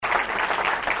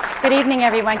Good evening,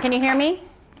 everyone. Can you hear me?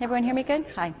 Everyone hear me good?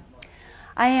 Hi.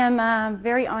 I am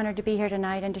very honored to be here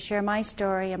tonight and to share my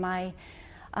story and my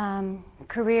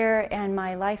career and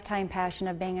my lifetime passion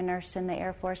of being a nurse in the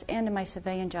Air Force and in my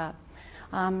civilian job.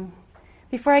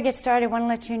 Before I get started, I want to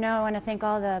let you know, I want to thank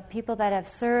all the people that have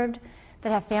served, that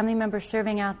have family members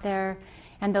serving out there,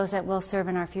 and those that will serve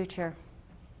in our future.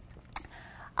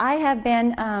 I have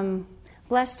been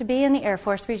blessed to be in the Air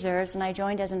Force Reserves, and I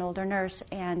joined as an older nurse,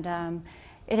 and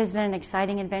it has been an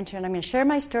exciting adventure, and I'm going to share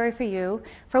my story for you,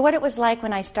 for what it was like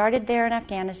when I started there in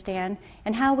Afghanistan,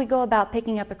 and how we go about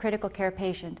picking up a critical care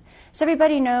patient. Does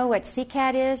everybody know what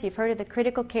CCATT is? You've heard of the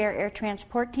Critical Care Air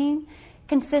Transport Team. It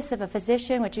consists of a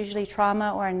physician, which is usually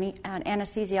trauma, or an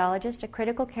anesthesiologist, a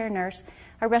critical care nurse,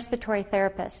 a respiratory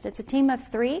therapist. It's a team of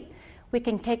 3. We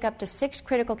can take up to 6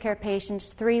 critical care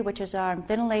patients, 3 which is on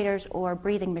ventilators or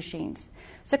breathing machines.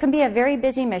 So it can be a very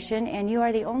busy mission, and you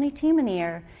are the only team in the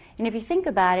air. And if you think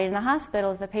about it, in the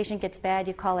hospital, if a patient gets bad,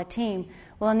 you call a team.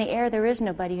 Well, in the air, there is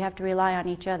nobody. You have to rely on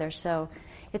each other. So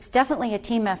it's definitely a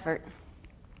team effort.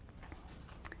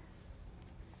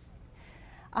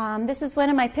 This is one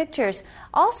of my pictures.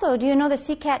 Also, do you know the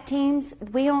CCATT teams?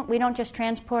 We don't just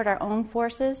transport our own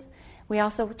forces. We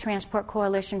also transport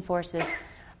coalition forces.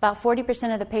 About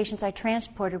 40% of the patients I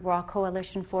transported were all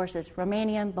coalition forces,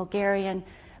 Romanian, Bulgarian,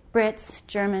 Brits,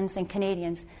 Germans, and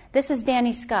Canadians. This is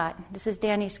Danny Scott. This is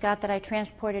Danny Scott that I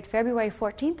transported February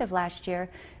 14th of last year,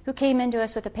 who came into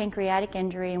us with a pancreatic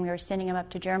injury, and we were sending him up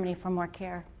to Germany for more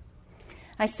care.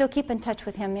 I still keep in touch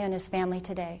with him and his family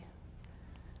today.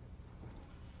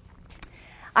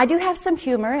 I do have some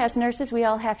humor. As nurses, we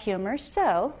all have humor.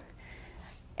 So,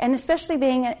 and especially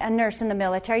being a nurse in the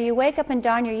military, you wake up and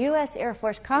don your U.S. Air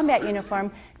Force combat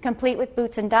uniform, complete with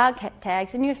boots and dog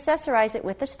tags, and you accessorize it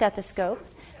with a stethoscope,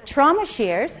 trauma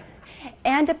shears,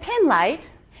 and a pin light,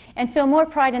 and feel more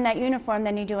pride in that uniform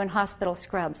than you do in hospital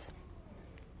scrubs.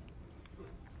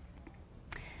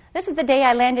 This is the day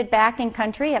I landed back in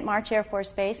country at March Air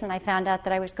Force Base, and I found out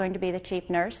that I was going to be the chief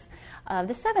nurse of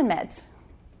the 7 Meds.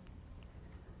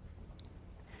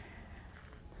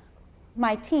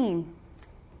 My team.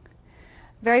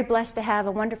 Very blessed to have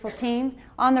a wonderful team.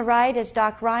 On the right is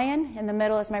Doc Ryan. In the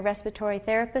middle is my respiratory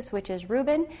therapist, which is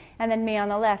Ruben, and then me on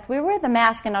the left. We wear the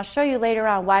mask, and I'll show you later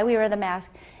on why we wear the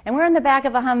mask. And we're in the back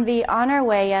of a Humvee on our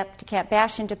way up to Camp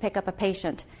Bastion to pick up a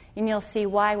patient. And you'll see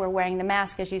why we're wearing the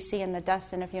mask, as you see in the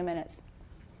dust in a few minutes.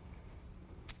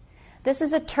 This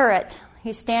is a turret.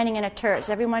 He's standing in a turret.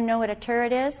 Does everyone know what a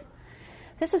turret is?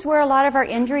 This is where a lot of our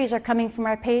injuries are coming from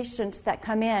our patients that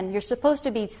come in. You're supposed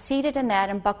to be seated in that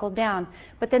and buckled down,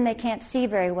 but then they can't see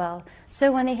very well.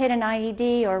 So when they hit an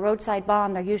IED or a roadside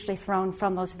bomb, they're usually thrown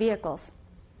from those vehicles.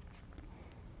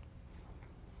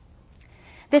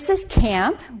 This is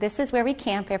camp. This is where we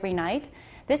camp every night.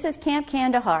 This is Camp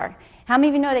Kandahar. How many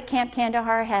of you know that Camp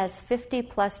Kandahar has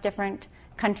 50-plus different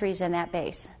countries in that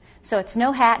base? So it's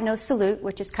no hat, no salute,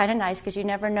 which is kind of nice because you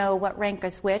never know what rank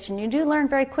is which, and you do learn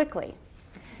very quickly.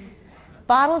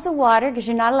 Bottles of water, because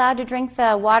you're not allowed to drink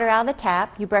the water out of the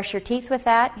tap. You brush your teeth with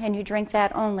that, and you drink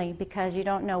that only because you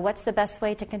don't know what's the best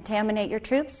way to contaminate your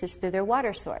troops is through their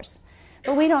water source.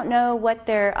 But we don't know what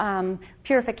their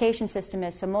purification system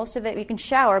is, so most of it you can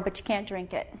shower, but you can't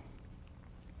drink it.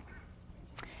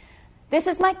 This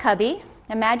is my cubby.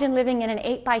 Imagine living in an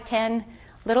 8x10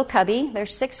 little cubby.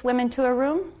 There's 6 women to a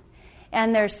room,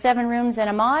 and there's 7 rooms in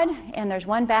a mod, and there's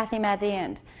 1 bathroom at the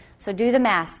end. So do the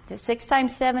math. 6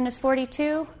 times 7 is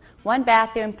 42, 1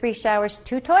 bathroom, 3 showers,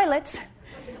 2 toilets,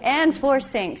 and 4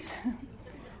 sinks.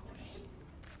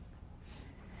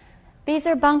 These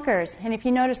are bunkers, and if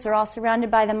you notice, they're all surrounded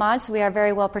by the mods, so we are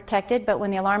very well protected, but when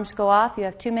the alarms go off, you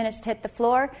have 2 minutes to hit the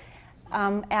floor.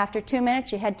 After 2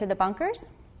 minutes, you head to the bunkers.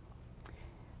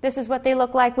 This is what they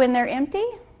look like when they're empty,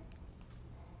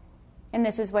 and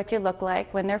this is what you look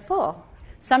like when they're full.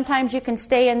 Sometimes you can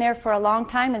stay in there for a long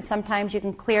time, and sometimes you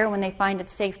can clear when they find it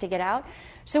safe to get out.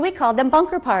 So we called them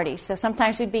bunker parties. So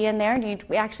sometimes we'd be in there, and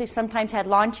we actually sometimes had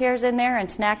lawn chairs in there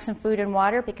and snacks and food and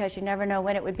water because you never know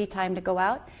when it would be time to go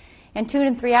out. And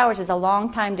 2 to 3 hours is a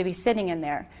long time to be sitting in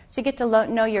there. So you get to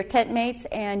know your tent mates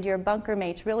and your bunker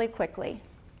mates really quickly.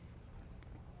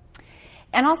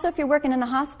 And also, if you're working in the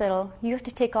hospital, you have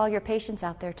to take all your patients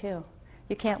out there, too.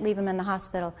 You can't leave them in the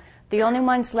hospital. The only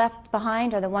ones left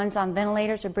behind are the ones on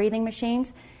ventilators or breathing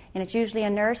machines, and it's usually a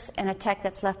nurse and a tech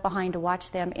that's left behind to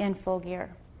watch them in full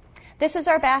gear. This is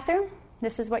our bathroom.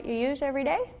 This is what you use every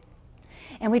day,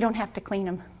 and we don't have to clean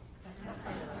them.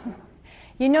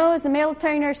 You know, as a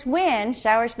military nurse, when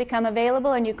showers become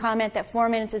available and you comment that 4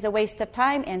 minutes is a waste of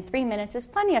time and 3 minutes is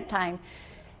plenty of time.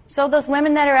 So those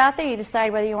women that are out there, you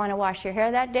decide whether you want to wash your hair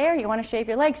that day or you want to shave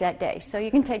your legs that day. So you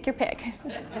can take your pick.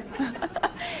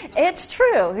 It's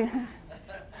true.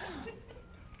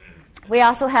 We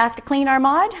also have to clean our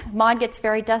mod. Mod gets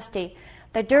very dusty.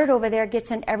 The dirt over there gets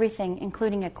in everything,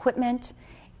 including equipment.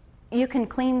 You can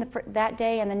clean that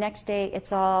day, and the next day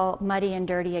it's all muddy and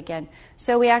dirty again.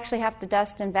 So we actually have to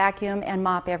dust and vacuum and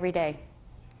mop every day.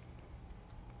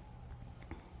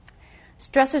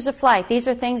 Stressors of flight. These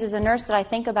are things as a nurse that I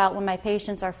think about when my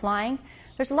patients are flying.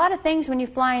 There's a lot of things when you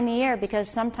fly in the air because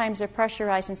sometimes they're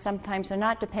pressurized and sometimes they're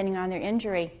not, depending on their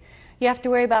injury. You have to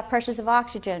worry about pressures of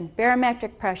oxygen,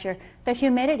 barometric pressure, the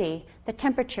humidity, the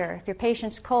temperature. If your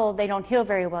patient's cold, they don't heal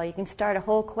very well. You can start a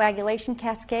whole coagulation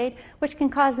cascade, which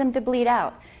can cause them to bleed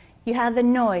out. You have the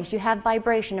noise, you have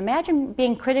vibration. Imagine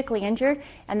being critically injured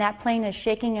and that plane is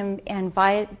shaking and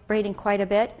vibrating quite a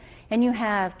bit, and you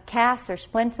have casts or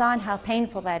splints on, how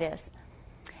painful that is.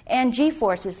 And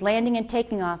G-forces, landing and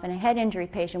taking off, in a head injury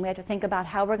patient, we have to think about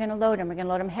how we're going to load them. We're going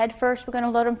to load them head first, we're going to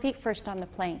load them feet first on the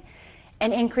plane.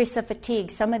 And increase of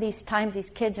fatigue. Some of these times these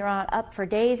kids are up for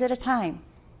days at a time.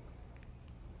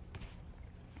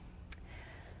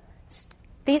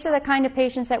 These are the kind of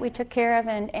patients that we took care of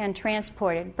and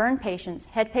transported. Burn patients,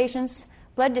 head patients,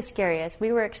 blood dyscharias.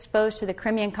 We were exposed to the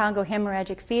Crimean Congo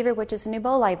hemorrhagic fever, which is an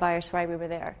Ebola virus while we were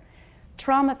there.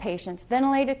 Trauma patients,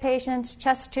 ventilated patients,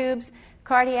 chest tubes,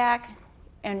 cardiac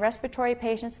and respiratory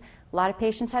patients. A lot of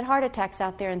patients had heart attacks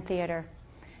out there in theater.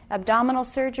 Abdominal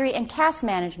surgery and CAS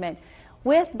management.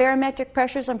 With barometric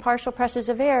pressures and partial pressures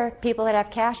of air, people that have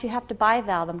CAS, you have to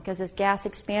bivalve them because as gas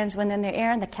expands within the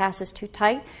air and the CAS is too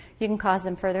tight, you can cause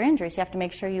them further injuries. You have to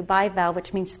make sure you bivalve,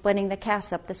 which means splitting the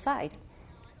CAS up the side.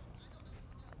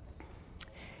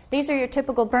 These are your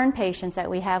typical burn patients that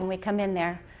we have when we come in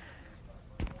there.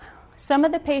 Some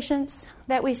of the patients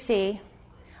that we see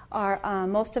are,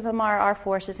 most of them are our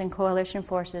forces and coalition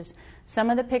forces.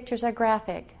 Some of the pictures are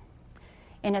graphic.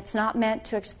 And it's not meant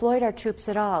to exploit our troops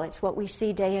at all. It's what we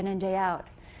see day in and day out.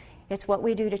 It's what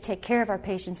we do to take care of our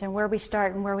patients and where we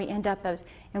start and where we end up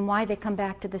and why they come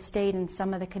back to the state in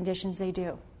some of the conditions they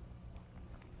do.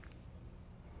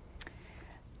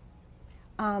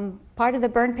 Part of the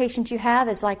burn patients you have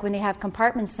is like when they have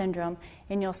compartment syndrome.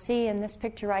 And you'll see in this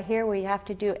picture right here where you have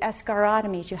to do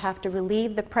escharotomies. You have to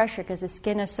relieve the pressure because the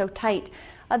skin is so tight.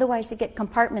 Otherwise they get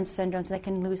compartment syndromes. They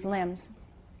can lose limbs.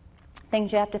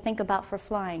 Things you have to think about for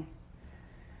flying.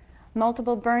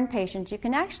 Multiple burn patients. You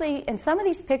can actually, in some of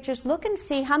these pictures, look and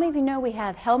see how many of you know we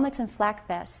have helmets and flak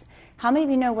vests. How many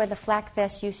of you know where the flak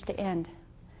vests used to end?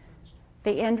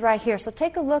 They end right here. So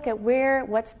take a look at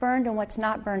what's burned and what's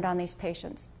not burned on these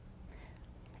patients.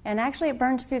 And actually it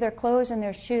burns through their clothes and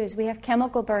their shoes. We have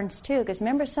chemical burns too, because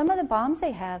remember some of the bombs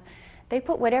they have, they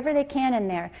put whatever they can in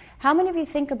there. How many of you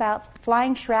think about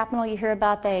flying shrapnel? You hear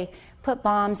about they put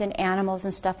bombs in animals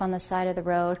and stuff on the side of the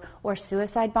road, or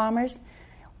suicide bombers.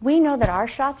 We know that our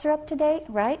shots are up to date,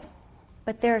 right?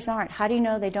 But theirs aren't. How do you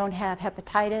know they don't have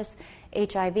hepatitis,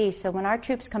 HIV? So when our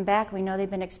troops come back, we know they've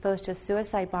been exposed to a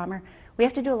suicide bomber. We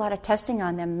have to do a lot of testing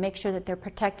on them, make sure that they're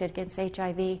protected against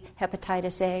HIV,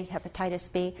 hepatitis A,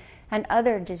 hepatitis B, and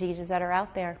other diseases that are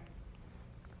out there.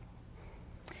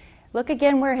 Look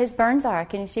again where his burns are.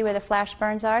 Can you see where the flash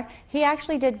burns are? He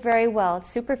actually did very well. It's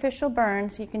superficial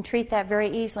burns. You can treat that very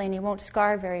easily and he won't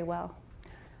scar very well.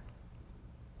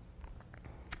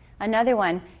 Another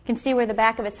one. You can see where the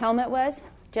back of his helmet was,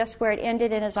 just where it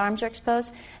ended and his arms are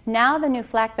exposed. Now the new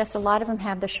flak vests, a lot of them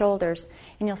have the shoulders.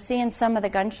 And you'll see in some of the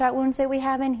gunshot wounds that we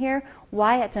have in here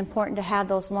why it's important to have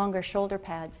those longer shoulder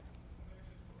pads.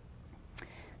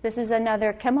 This is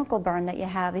another chemical burn that you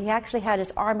have. He actually had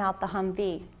his arm out the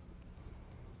Humvee.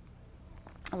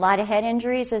 A lot of head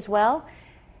injuries as well.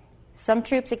 Some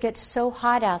troops, it gets so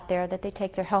hot out there that they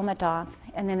take their helmet off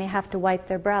and then they have to wipe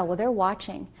their brow. Well, they're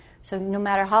watching. So no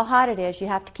matter how hot it is, you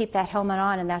have to keep that helmet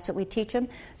on, and that's what we teach them.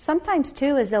 Sometimes,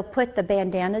 too, is they'll put the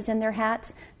bandanas in their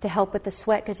hats to help with the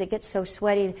sweat because it gets so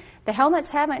sweaty. The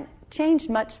helmets haven't changed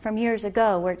much from years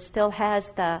ago where it still has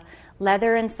the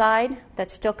leather inside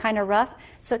that's still kind of rough,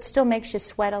 so it still makes you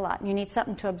sweat a lot. And you need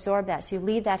something to absorb that, so you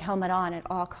leave that helmet on at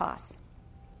all costs.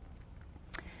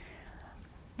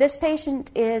 This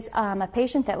patient is a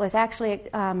patient that was actually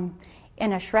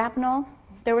in a shrapnel.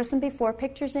 There were some before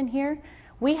pictures in here.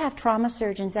 We have trauma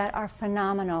surgeons that are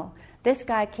phenomenal. This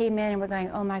guy came in and we're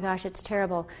going, oh my gosh, it's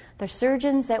terrible. The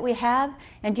surgeons that we have,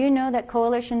 and do you know that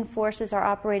coalition forces are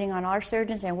operating on our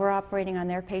surgeons and we're operating on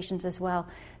their patients as well.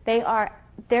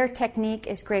 Their technique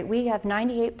is great. We have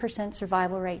 98%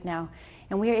 survival rate now,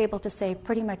 and we are able to save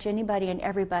pretty much anybody and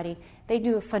everybody. They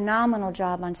do a phenomenal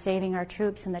job on saving our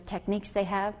troops and the techniques they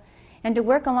have. And to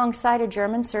work alongside a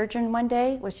German surgeon one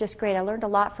day was just great. I learned a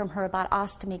lot from her about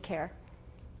ostomy care.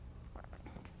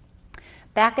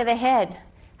 Back of the head.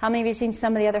 How many of you seen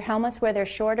some of the other helmets where they're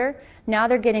shorter? Now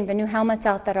they're getting the new helmets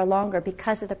out that are longer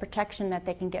because of the protection that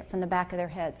they can get from the back of their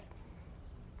heads.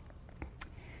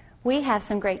 We have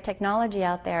some great technology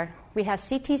out there. We have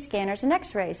CT scanners and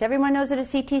X-rays. Everyone knows what a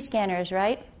CT scanner is,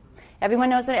 right? Everyone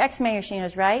knows what an X-ray machine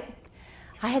is, right?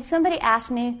 I had somebody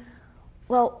ask me,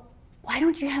 well, why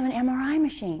don't you have an MRI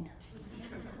machine?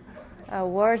 A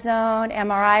war zone,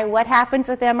 MRI, what happens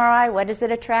with MRI? What does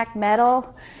it attract?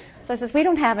 Metal? So I says, we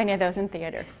don't have any of those in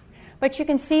theater. But you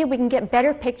can see we can get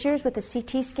better pictures with the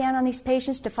CT scan on these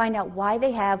patients to find out why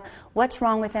they have, what's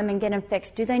wrong with them, and get them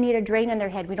fixed. Do they need a drain in their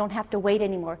head? We don't have to wait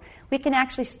anymore. We can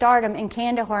actually start them in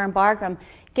Kandahar and Bagram,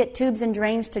 get tubes and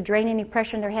drains to drain any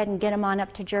pressure in their head and get them on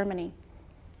up to Germany.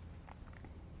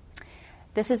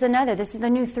 This is the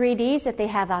new 3Ds that they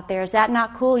have out there. Is that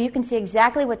not cool? You can see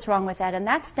exactly what's wrong with that, and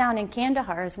that's down in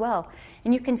Kandahar as well.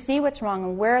 And you can see what's wrong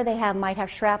and where they might have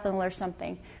shrapnel or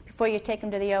something before you take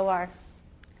them to the OR.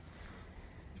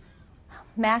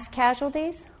 Mass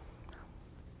casualties.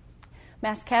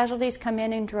 Mass casualties come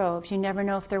in droves. You never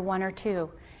know if they're one or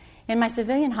two. In my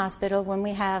civilian hospital, when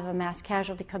we have a mass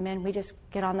casualty come in, we just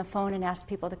get on the phone and ask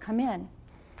people to come in.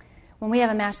 When we have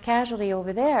a mass casualty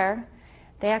over there,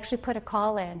 they actually put a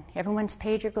call in. Everyone's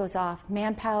pager goes off.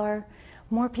 Manpower,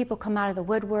 more people come out of the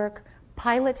woodwork.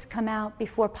 Pilots come out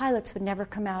before pilots would never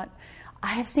come out.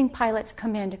 I have seen pilots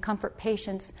come in to comfort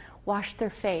patients, wash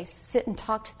their face, sit and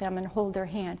talk to them and hold their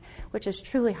hand, which is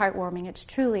truly heartwarming. It's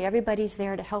truly everybody's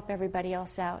there to help everybody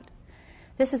else out.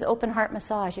 This is open heart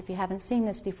massage. If you haven't seen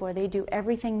this before, they do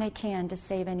everything they can to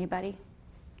save anybody.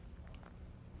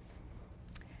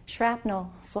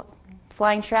 Shrapnel,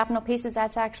 flying shrapnel pieces,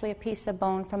 that's actually a piece of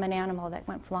bone from an animal that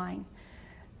went flying.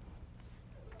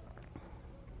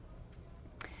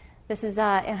 This is,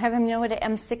 have you know what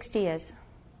an M60 is?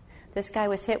 This guy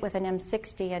was hit with an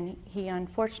M60, and he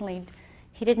unfortunately,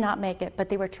 he did not make it, but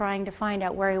they were trying to find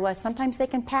out where he was. Sometimes they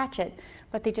can patch it,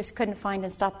 but they just couldn't find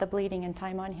and stop the bleeding in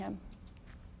time on him.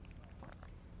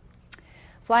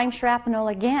 Flying shrapnel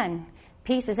again,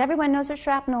 pieces. Everyone knows what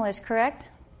shrapnel is, correct?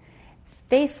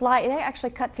 They actually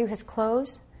cut through his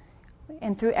clothes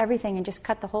and through everything and just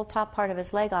cut the whole top part of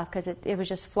his leg off because it was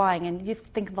just flying. And you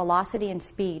think of velocity and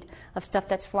speed of stuff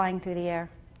that's flying through the air.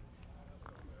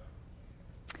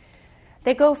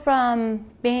 They go from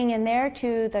being in there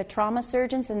to the trauma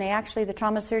surgeons, and the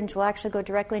trauma surgeons will actually go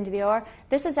directly into the OR.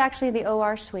 This is actually the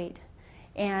OR suite,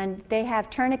 and they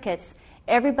have tourniquets.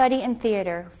 Everybody in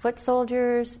theater, foot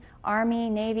soldiers,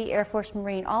 Army, Navy, Air Force,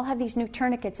 Marine, all have these new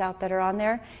tourniquets out that are on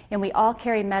there, and we all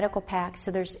carry medical packs.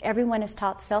 So everyone is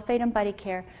taught self-aid and buddy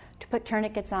care to put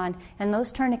tourniquets on, and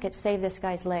those tourniquets save this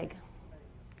guy's leg.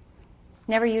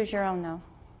 Never use your own, though.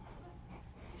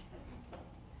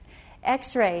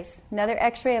 X-rays, another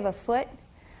X-ray of a foot.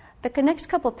 The next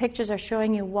couple pictures are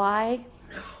showing you why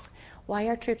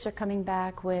our troops are coming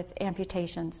back with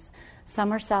amputations.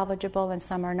 Some are salvageable and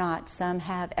some are not. Some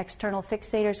have external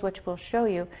fixators, which we'll show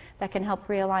you, that can help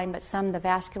realign, but some, the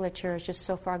vasculature is just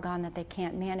so far gone that they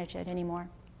can't manage it anymore.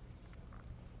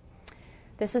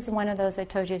 This is one of those I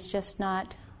told you, it's just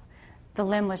not, the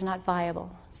limb was not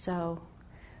viable. So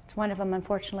it's one of them,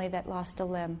 unfortunately, that lost a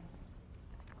limb.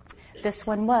 This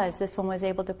one was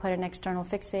able to put an external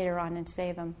fixator on and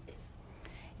save him.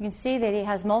 You can see that he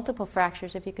has multiple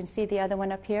fractures. If you can see the other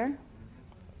one up here.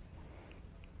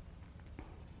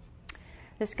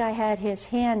 This guy had his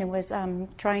hand and was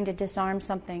trying to disarm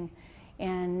something,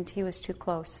 and he was too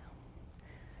close.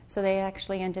 So they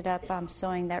actually ended up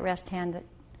sewing that rest hand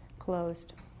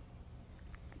closed.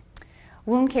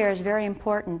 Wound care is very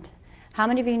important. How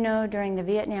many of you know during the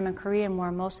Vietnam and Korean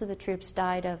War, most of the troops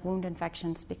died of wound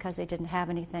infections because they didn't have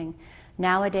anything?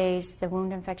 Nowadays, the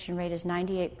wound infection rate is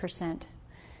 98%.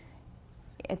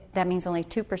 That means only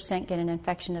 2% get an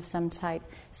infection of some type.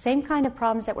 Same kind of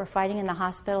problems that we're fighting in the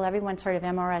hospital. Everyone's heard of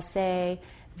MRSA,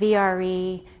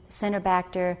 VRE,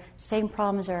 Cinnobacter. Same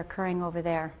problems are occurring over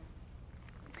there.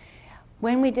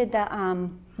 When we did the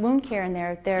wound care in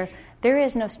there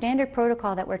is no standard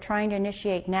protocol that we're trying to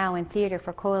initiate now in theater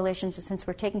for coalitions, and since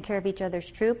we're taking care of each other's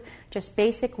troop, just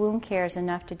basic wound care is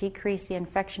enough to decrease the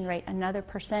infection rate another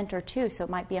 1% or 2%, so it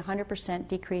might be 100%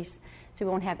 decrease, so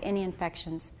we won't have any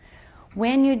infections.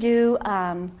 When you do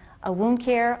a wound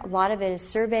care, a lot of it is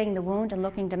surveying the wound and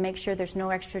looking to make sure there's no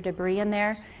extra debris in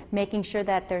there, making sure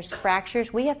that there's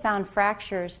fractures. We have found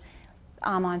fractures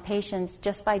on patients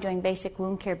just by doing basic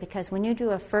wound care, because when you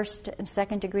do a first and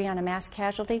second degree on a mass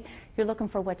casualty, you're looking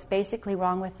for what's basically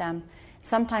wrong with them.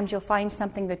 Sometimes you'll find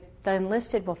something that the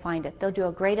enlisted will find it. They'll do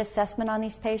a great assessment on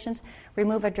these patients,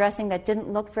 remove a dressing that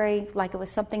didn't look very like it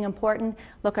was something important,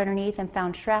 look underneath and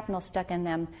found shrapnel stuck in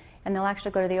them, and they'll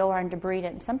actually go to the OR and debride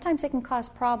it. And sometimes it can cause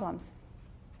problems.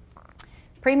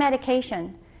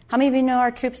 Pre-medication. How many of you know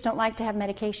our troops don't like to have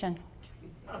medication?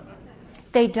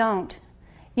 They don't.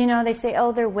 You know, they say,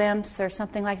 oh, they're wimps or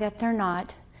something like that. They're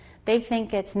not. They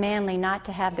think it's manly not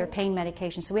to have their pain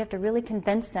medication. So we have to really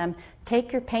convince them,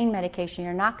 take your pain medication.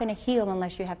 You're not going to heal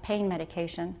unless you have pain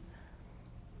medication.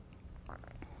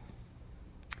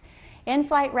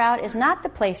 In-flight route is not the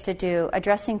place to do a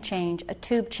dressing change, a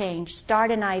tube change,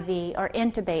 start an IV, or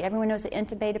intubate. Everyone knows what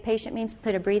intubate a patient means,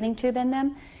 put a breathing tube in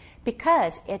them.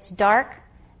 Because it's dark,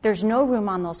 there's no room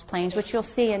on those planes, which you'll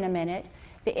see in a minute.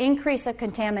 The increase of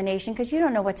contamination, because you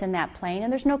don't know what's in that plane,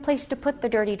 and there's no place to put the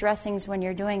dirty dressings when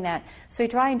you're doing that. So you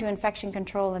try and do infection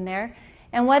control in there.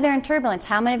 And weather and turbulence.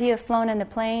 How many of you have flown in the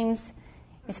planes,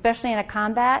 especially in a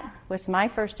combat? Was my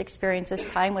first experience this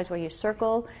time was where you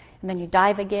circle and then you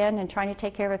dive again, and trying to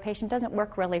take care of a patient doesn't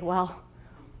work really well.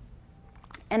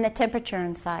 And the temperature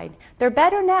inside. They're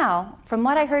better now. From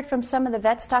what I heard from some of the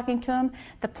vets talking to them,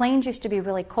 the planes used to be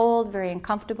really cold, very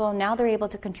uncomfortable. Now they're able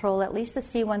to control at least the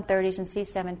C-130s and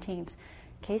C-17s.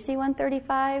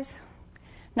 KC-135s,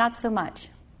 not so much.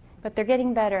 But they're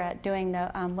getting better at doing the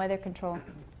weather control.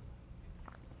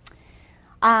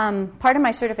 Part of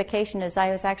my certification is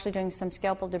I was actually doing some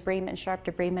scalpel debridement, sharp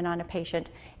debridement on a patient.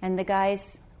 And the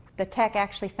tech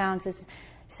actually found this.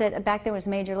 Said back there was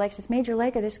Major Lehker. Says, Major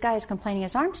Lehker, this guy is complaining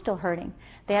his arm's still hurting.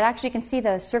 They had actually, you can see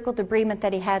the circle debridement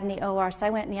that he had in the OR. So I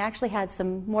went and he actually had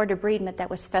some more debridement that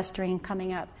was festering and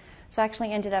coming up. So I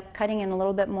actually ended up cutting in a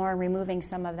little bit more and removing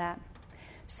some of that.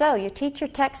 So you teach your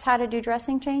techs how to do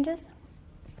dressing changes.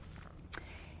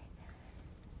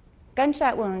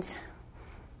 Gunshot wounds.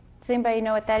 Does anybody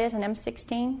know what that is? An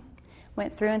M16?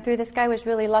 Went through and through. This guy was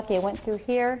really lucky. It went through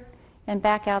here and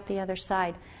back out the other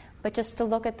side. But just to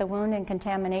look at the wound and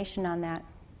contamination on that.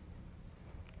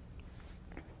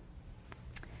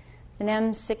 An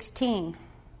M16,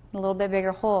 a little bit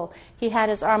bigger hole. He had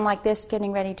his arm like this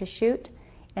getting ready to shoot,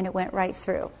 and it went right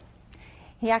through.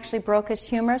 He actually broke his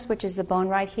humerus, which is the bone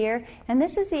right here. And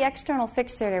this is the external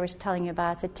fixator I was telling you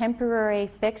about. It's a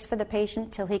temporary fix for the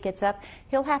patient till he gets up.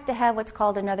 He'll have to have what's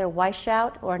called another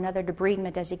washout or another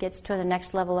debridement as he gets to the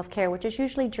next level of care, which is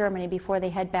usually Germany before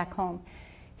they head back home.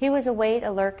 He was awake,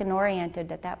 alert, and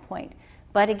oriented at that point.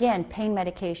 But again, pain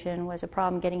medication was a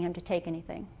problem getting him to take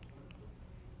anything.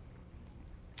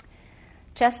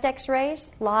 Chest x-rays,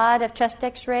 a lot of chest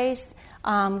x-rays,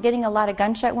 getting a lot of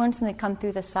gunshot wounds and they come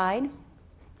through the side,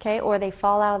 okay, or they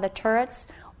fall out of the turrets,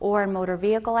 or in motor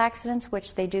vehicle accidents,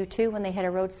 which they do too when they hit a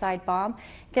roadside bomb.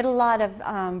 Get a lot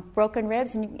of broken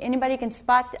ribs. And anybody can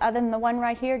spot, other than the one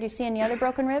right here, do you see any other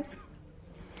broken ribs?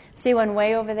 See one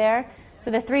way over there? So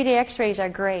the 3D x-rays are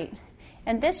great.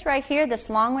 And this right here, this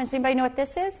long one, does anybody know what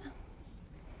this is?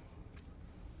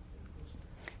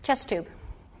 Chest tube.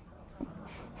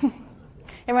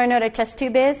 Everyone know what a chest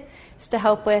tube is? It's to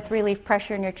help with relieve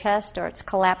pressure in your chest, or it's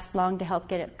collapsed lung to help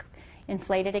get it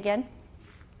inflated again.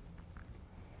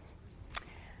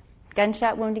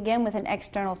 Gunshot wound again with an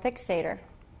external fixator.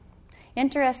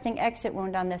 Interesting exit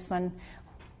wound on this one.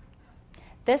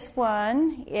 This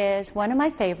one is one of my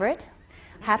favorite.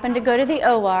 Happened to go to the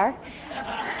OR.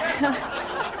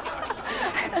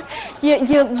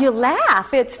 you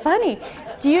laugh. It's funny.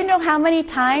 Do you know how many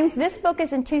times? This book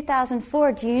is in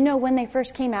 2004. Do you know when they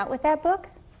first came out with that book?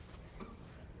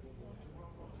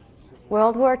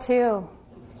 World War II.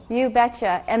 You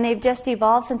betcha. And they've just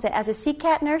evolved since it. As a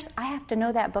CCATT nurse, I have to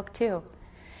know that book too.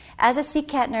 As a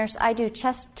CCATT nurse, I do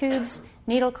chest tubes,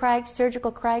 needle cracks,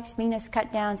 surgical cracks, venous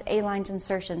cut downs, A-lines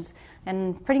insertions,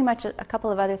 and pretty much a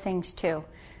couple of other things too.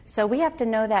 So we have to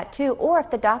know that too. Or if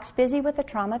the doc's busy with a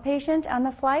trauma patient on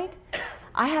the flight,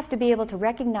 I have to be able to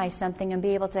recognize something and be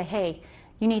able to, hey,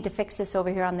 you need to fix this over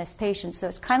here on this patient. So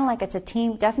it's kind of like it's a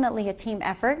team, definitely a team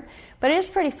effort. But it is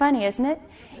pretty funny, isn't it?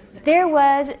 There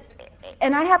was,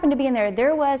 and I happened to be in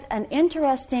there was an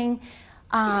interesting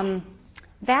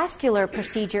vascular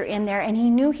procedure in there, and he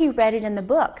knew he read it in the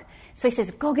book. So he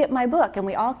says, go get my book. And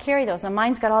we all carry those. And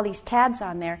mine's got all these tabs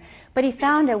on there. But he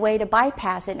found a way to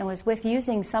bypass it, and it was with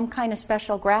using some kind of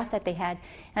special graft that they had.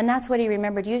 And that's what he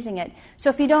remembered using it. So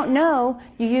if you don't know,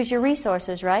 you use your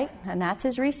resources, right? And that's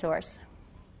his resource.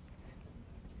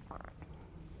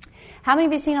 How many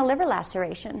of you seen a liver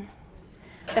laceration?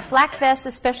 The flak vest,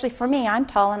 especially for me, I'm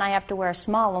tall and I have to wear a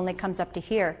small, only comes up to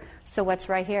here. So what's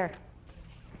right here?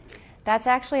 That's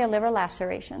actually a liver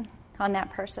laceration on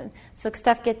that person. So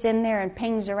stuff gets in there and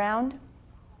pings around.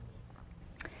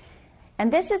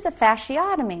 And this is a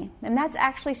fasciotomy, and that's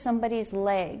actually somebody's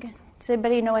leg. Does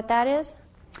anybody know what that is?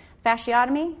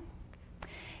 Fasciotomy?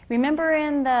 Remember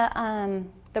in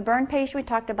the burn patient we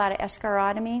talked about an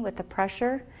escharotomy with the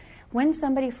pressure? When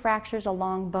somebody fractures a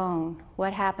long bone,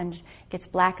 what happens? It gets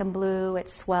black and blue, it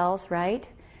swells, right?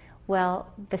 Well,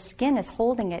 the skin is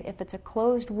holding it. If it's a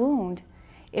closed wound,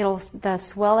 the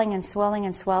swelling and swelling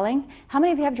and swelling. How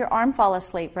many of you have your arm fall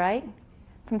asleep, right?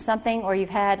 From something, or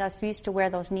I used to wear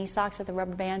those knee socks with the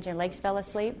rubber bands, your legs fell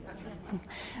asleep.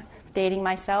 Dating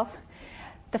myself.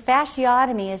 The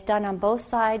fasciotomy is done on both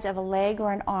sides of a leg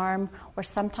or an arm, or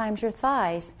sometimes your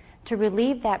thighs, to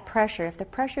relieve that pressure. If the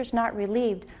pressure is not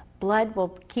relieved, blood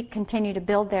will continue to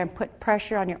build there and put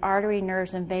pressure on your artery,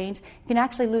 nerves, and veins. You can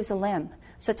actually lose a limb.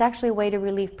 So it's actually a way to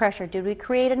relieve pressure. Did we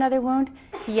create another wound?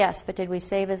 Yes, but did we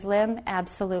save his limb?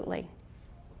 Absolutely.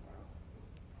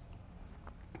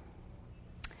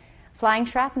 Flying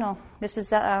shrapnel. This is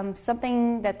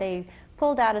something that they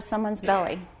pulled out of someone's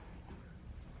belly.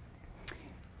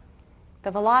 The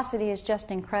velocity is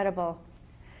just incredible.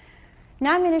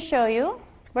 Now I'm going to show you.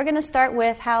 We're going to start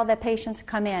with how the patients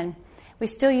come in. We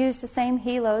still use the same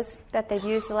helos that they've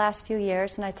used the last few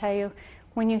years, and I tell you,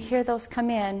 when you hear those come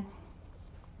in,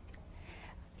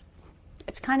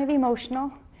 it's kind of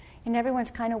emotional, and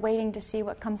everyone's kind of waiting to see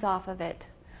what comes off of it.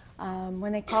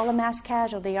 When they call a mass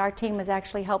casualty, our team has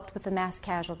actually helped with the mass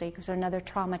casualty because they're another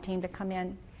trauma team to come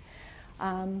in.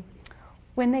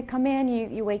 When they come in,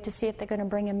 you wait to see if they're going to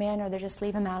bring him in or they just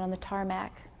leave him out on the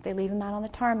tarmac. They leave him out on the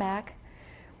tarmac.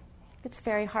 It's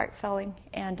very heartfelt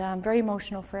and very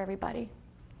emotional for everybody.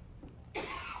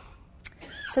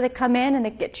 So they come in and they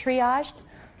get triaged.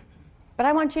 But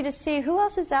I want you to see who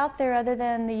else is out there other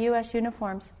than the U.S.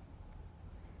 uniforms.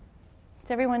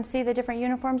 Does everyone see the different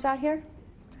uniforms out here?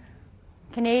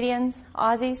 Canadians,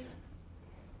 Aussies.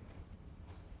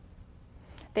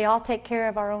 They all take care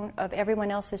of everyone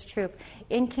else's troop.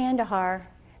 In Kandahar,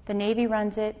 the Navy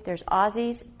runs it. There's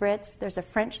Aussies, Brits. There's a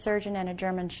French surgeon and a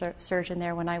German surgeon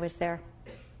there when I was there.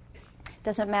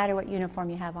 Doesn't matter what uniform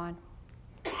you have on.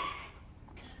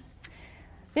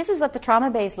 This is what the trauma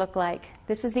bays look like.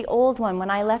 This is the old one. When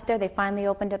I left there, they finally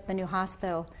opened up the new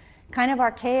hospital. Kind of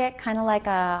archaic, kind of like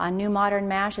a new modern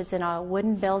MASH. It's in a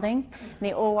wooden building. And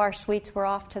the OR suites were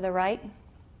off to the right.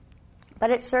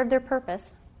 But it served their purpose.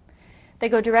 They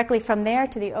go directly from there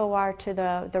to the OR to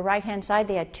the right-hand side.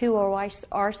 They had 2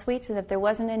 OR suites, and if there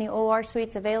wasn't any OR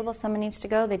suites available, someone needs to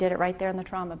go, they did it right there in the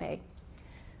trauma bay.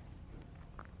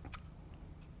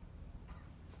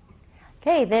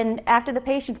 Okay, then after the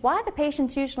patient, while the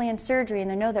patient's usually in surgery and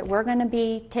they know that we're going to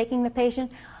be taking the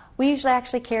patient, we usually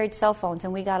actually carried cell phones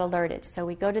and we got alerted. So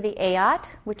we go to the CCATT,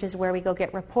 which is where we go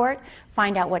get report,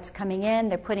 find out what's coming in.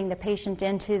 They're putting the patient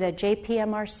into the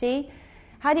JPMRC.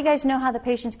 How do you guys know how the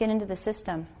patients get into the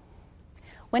system?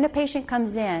 When a patient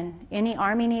comes in, any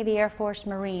Army, Navy, Air Force,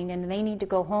 Marine, and they need to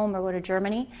go home or go to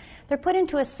Germany, they're put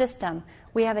into a system.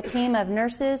 We have a team of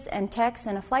nurses and techs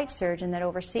and a flight surgeon that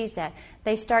oversees that.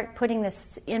 They start putting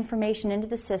this information into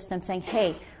the system saying,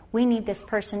 hey, we need this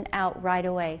person out right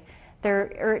away.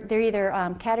 They're either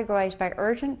categorized by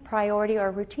urgent, priority, or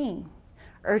routine.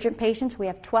 Urgent patients, we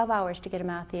have 12 hours to get them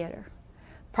out of theater.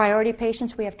 Priority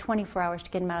patients, we have 24 hours to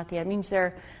get them out of theater. It means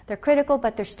they're critical,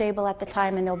 but they're stable at the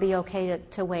time and they'll be okay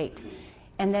to wait.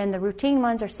 And then the routine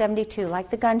ones are 72, like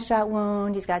the gunshot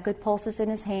wound. He's got good pulses in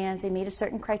his hands. They meet a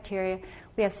certain criteria.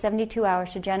 We have 72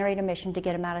 hours to generate a mission to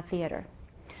get him out of theater.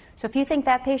 So if you think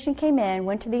that patient came in,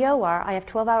 went to the OR, I have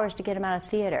 12 hours to get him out of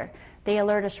theater. They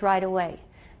alert us right away.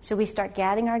 So we start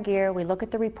gathering our gear. We look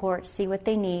at the reports, see what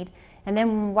they need. And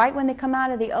then right when they come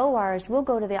out of the ORs, we'll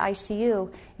go to the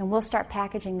ICU and we'll start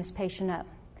packaging this patient up.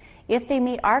 If they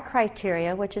meet our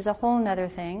criteria, which is a whole other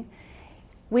thing,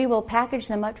 we will package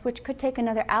them up, which could take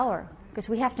another hour because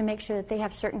we have to make sure that they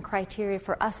have certain criteria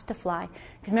for us to fly.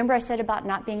 Because remember I said about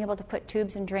not being able to put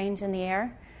tubes and drains in the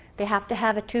air? They have to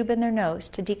have a tube in their nose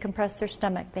to decompress their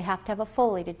stomach. They have to have a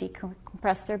Foley to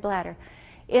decompress their bladder.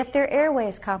 If their airway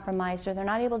is compromised or they're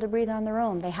not able to breathe on their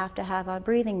own, they have to have a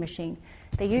breathing machine.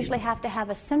 They usually have to have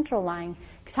a central line.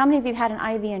 Because how many of you had an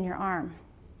IV in your arm?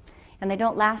 And they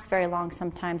don't last very long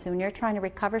sometimes. And when you're trying to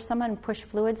recover someone and push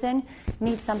fluids in, you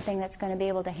need something that's going to be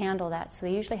able to handle that. So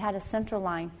they usually had a central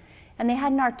line. And they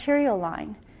had an arterial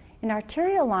line. An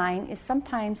arterial line is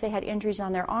sometimes they had injuries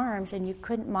on their arms and you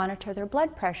couldn't monitor their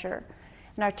blood pressure.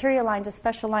 An arterial line is a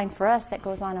special line for us that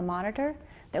goes on a monitor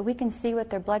that we can see what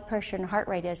their blood pressure and heart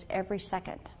rate is every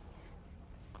second.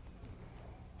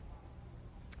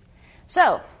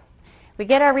 So, we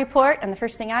get our report, and the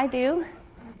first thing I do,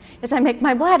 is I make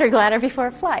my bladder gladder before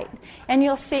a flight. And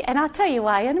you'll see, and I'll tell you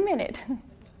why in a minute.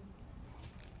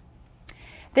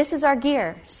 This is our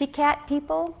gear. CCATT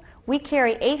people, we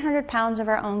carry 800 pounds of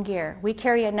our own gear. We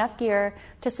carry enough gear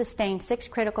to sustain 6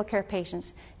 critical care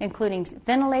patients, including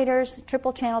ventilators,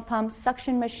 triple channel pumps,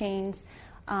 suction machines,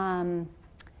 O2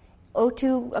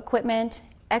 equipment,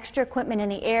 extra equipment in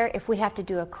the air. If we have to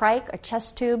do a crike, a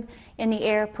chest tube in the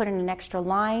air, put in an extra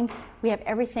line, we have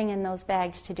everything in those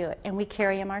bags to do it. And we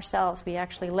carry them ourselves. We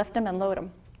actually lift them and load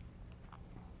them.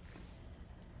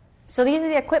 So these are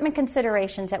the equipment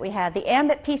considerations that we have. The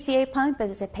ambit PCA pump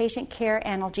is a patient care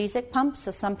analgesic pump,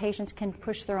 so some patients can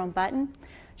push their own button.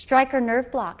 Stryker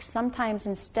nerve blocks. Sometimes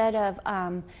instead of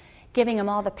giving them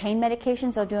all the pain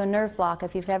medications, they'll do a nerve block.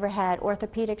 If you've ever had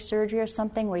orthopedic surgery or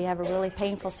something where you have a really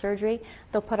painful surgery,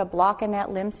 they'll put a block in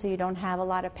that limb so you don't have a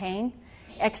lot of pain.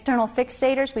 External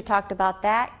fixators, we talked about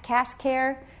that. CAS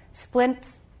care,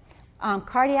 splints,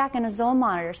 cardiac and a zone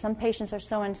monitor. Some patients are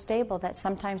so unstable that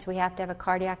sometimes we have to have a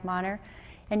cardiac monitor.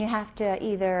 And you have to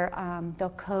either, they'll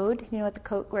code, you know what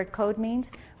the word code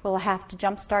means? We'll have to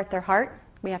jumpstart their heart.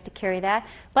 We have to carry that.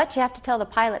 But you have to tell the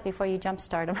pilot before you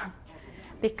jumpstart them.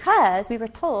 Because we were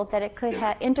told that it could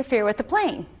interfere with the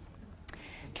plane.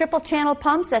 Triple channel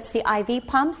pumps, that's the IV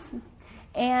pumps,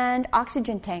 and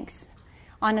oxygen tanks.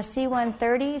 On a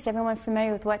C-130, is everyone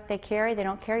familiar with what they carry? They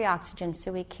don't carry oxygen,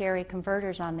 so we carry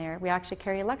converters on there. We actually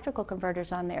carry electrical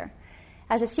converters on there.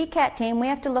 As a CCATT team, we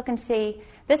have to look and see,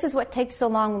 this is what takes so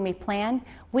long when we plan.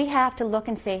 We have to look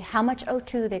and see how much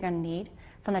O2 they're going to need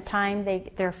from the time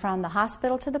they're from the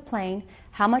hospital to the plane,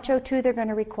 how much O2 they're going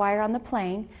to require on the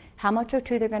plane, how much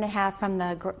O2 they're going to have from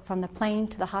the plane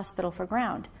to the hospital for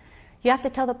ground. You have to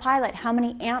tell the pilot how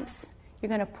many amps you're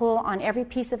going to pull on every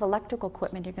piece of electrical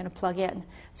equipment you're going to plug in,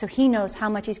 so he knows how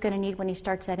much he's going to need when he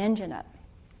starts that engine up.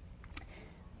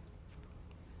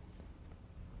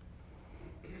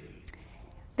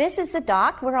 This is the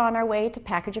dock. We're on our way to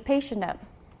package a patient up.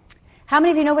 How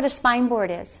many of you know what a spine board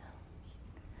is?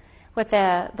 With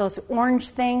those orange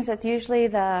things that usually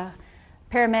the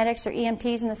paramedics or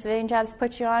EMTs in the civilian jobs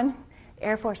put you on? The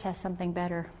Air Force has something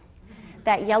better.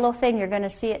 That yellow thing, you're going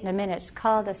to see it in a minute.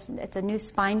 It's a new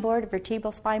spine board, a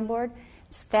vertebral spine board.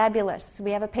 It's fabulous. We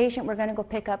have a patient we're going to go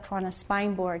pick up on a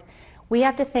spine board. We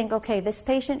have to think, okay, this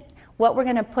patient, what we're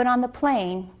going to put on the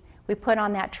plane, we put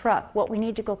on that truck. What we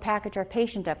need to go package our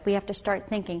patient up, we have to start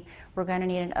thinking, we're going to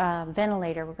need a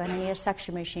ventilator, we're going to need a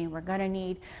suction machine, we're going to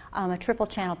need a triple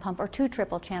channel pump or 2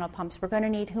 triple channel pumps. We're going to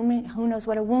need, who knows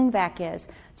what a wound vac is.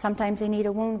 Sometimes they need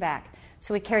a wound vac.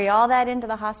 So we carry all that into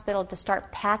the hospital to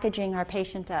start packaging our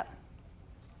patient up.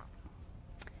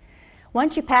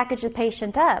 Once you package the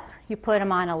patient up, you put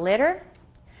them on a litter.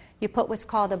 You put what's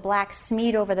called a black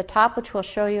smeed over the top, which we'll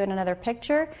show you in another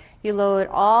picture. You load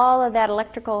all of that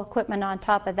electrical equipment on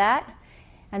top of that,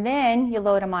 and then you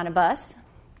load them on a bus,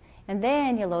 and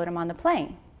then you load them on the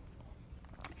plane.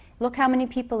 Look how many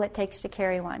people it takes to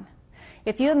carry one.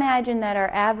 If you imagine that our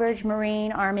average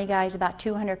Marine Army guy is about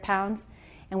 200 pounds,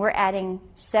 and we're adding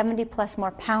 70 plus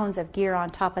more pounds of gear on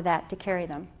top of that to carry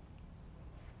them.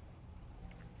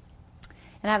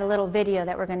 And I have a little video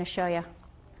that we're going to show you.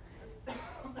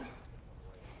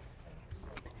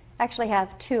 I actually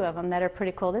have 2 of them that are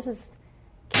pretty cool. This is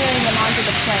carrying them onto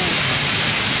the plane.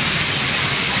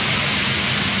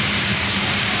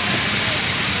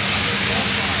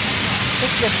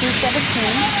 This is a C-17.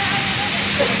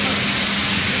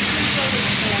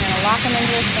 And I'm going to lock them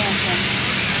into a stanchion.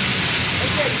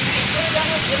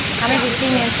 How many of you have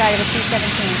seen the inside of a C-17?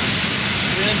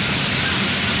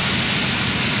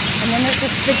 And then there's the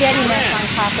spaghetti mess on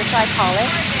top, which I call it.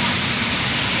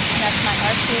 And that's my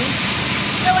R2.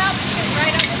 Go out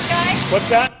right up the sky. What's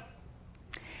that?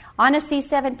 On a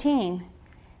C-17,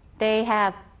 they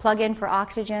have plug-in for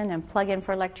oxygen and plug-in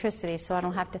for electricity, so I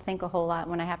don't have to think a whole lot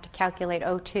when I have to calculate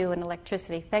O2 and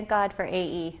electricity. Thank God for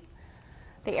AE,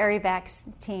 the air evac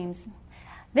teams.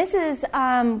 This is,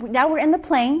 now we're in the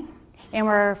plane, and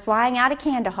we're flying out of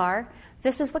Kandahar.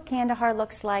 This is what Kandahar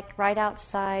looks like right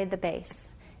outside the base.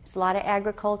 It's a lot of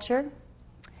agriculture.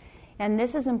 And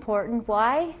this is important.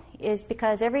 Why? Is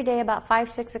because every day about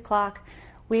 5, 6 o'clock,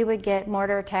 we would get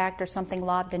mortar attacked or something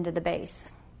lobbed into the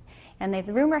base. And the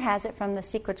rumor has it from the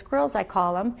secret squirrels, I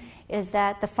call them, is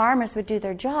that the farmers would do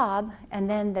their job and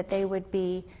then that they would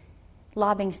be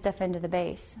lobbing stuff into the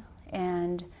base.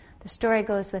 And the story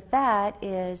goes with that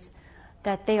is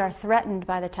that they are threatened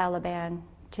by the Taliban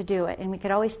to do it. And we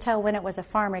could always tell when it was a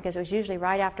farmer because it was usually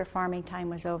right after farming time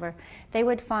was over. They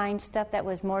would find stuff that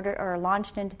was mortared or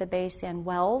launched into the base in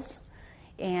wells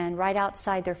and right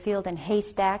outside their field in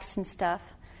haystacks and stuff.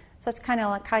 So that's kind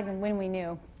of when we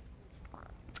knew.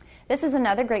 This is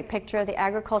another great picture of the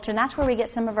agriculture, and that's where we get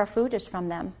some of our food is from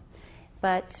them.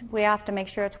 But we have to make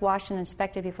sure it's washed and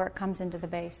inspected before it comes into the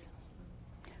base.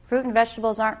 Fruit and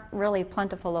vegetables aren't really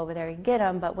plentiful over there. You get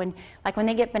them, but when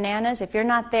they get bananas, if you're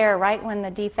not there right when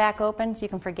the DFAC opens, you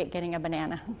can forget getting a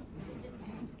banana.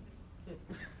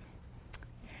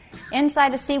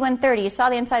 Inside a C-130, you saw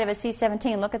the inside of a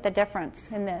C-17. Look at the difference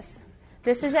in this.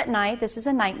 This is at night. This is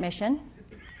a night mission.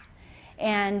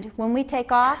 And when we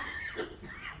take off,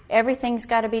 everything's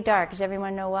got to be dark. Does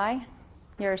everyone know why?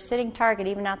 You're a sitting target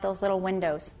even out those little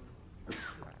windows.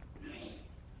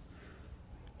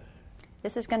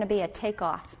 This is going to be a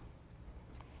takeoff.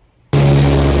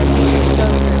 Let's go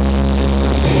through.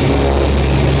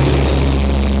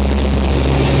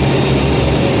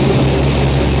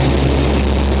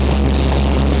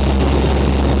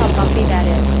 How bumpy that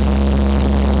is.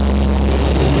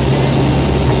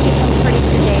 I keep them pretty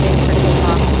sedated for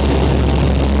takeoff.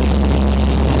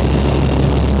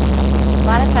 A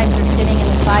lot of times they're sitting in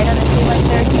the side on the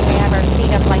C-130 and we have our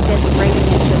feet up like this, bracing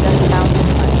it so it doesn't bounce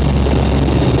as much.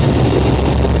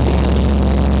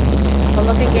 But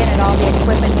look again at all the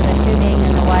equipment and the tubing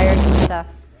and the wires and stuff.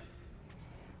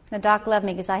 The doc loved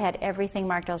me because I had everything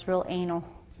marked. I was real anal.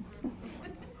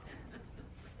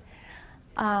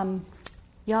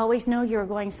 You always know you were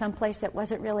going someplace that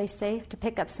wasn't really safe to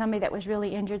pick up somebody that was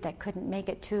really injured that couldn't make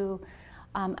it to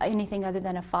anything other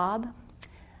than a fob.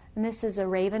 And this is a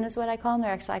raven is what I call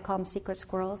them. I call them secret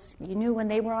squirrels. You knew when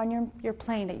they were on your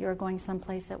plane that you were going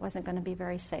someplace that wasn't going to be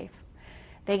very safe.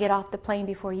 They get off the plane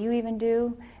before you even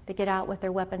do. They get out with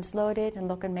their weapons loaded and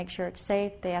look and make sure it's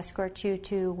safe. They escort you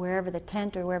to wherever the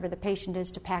tent or wherever the patient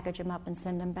is to package them up and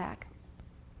send them back.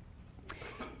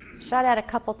 Shot at a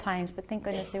couple times, but thank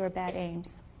goodness they were bad aims.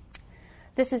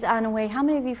 This is on the way. How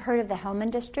many of you have heard of the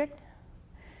Helmand District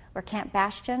or Camp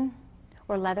Bastion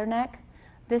or Leatherneck?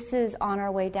 This is on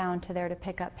our way down to there to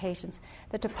pick up patients.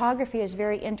 The topography is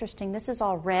very interesting. This is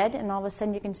all red, and all of a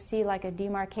sudden you can see like a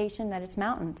demarcation that it's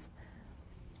mountains.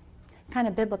 Kind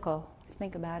of biblical.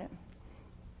 Think about it.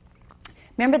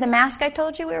 Remember the mask I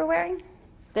told you we were wearing?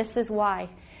 This is why.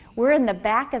 We're in the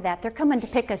back of that. They're coming to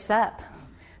pick us up.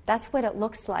 That's what it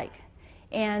looks like.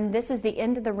 And this is the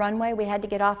end of the runway. We had to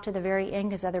get off to the very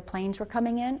end because other planes were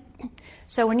coming in.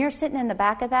 So when you're sitting in the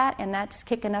back of that and that's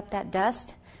kicking up that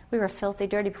dust, we were filthy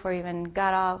dirty before we even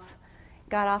got off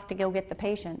to go get the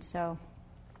patient. So,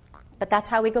 but that's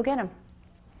how we go get them.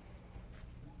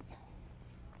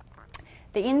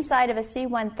 The inside of a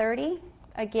C-130,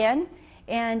 again,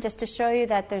 and just to show you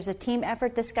that there's a team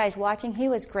effort. This guy's watching. He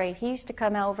was great. He used to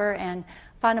come over and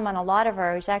find him on a lot of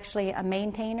our. He's actually a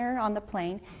maintainer on the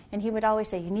plane, and he would always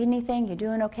say, "You need anything? You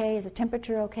doing okay? Is the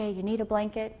temperature okay? You need a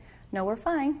blanket?" "No, we're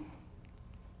fine."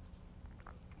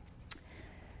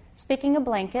 Speaking of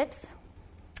blankets,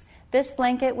 this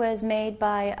blanket was made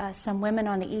by some women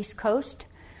on the East Coast.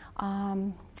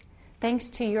 Thanks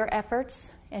to your efforts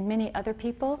and many other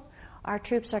people, our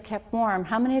troops are kept warm.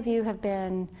 How many of you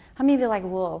like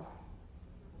wool?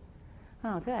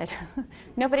 Oh, good.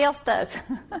 Nobody else does.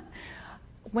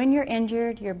 When you're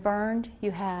injured, you're burned, you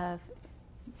have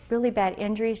really bad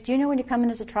injuries. Do you know when you come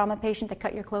in as a trauma patient, they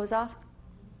cut your clothes off?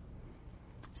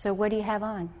 So what do you have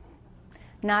on?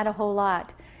 Not a whole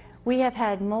lot. We have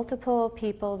had multiple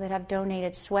people that have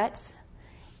donated sweats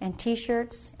and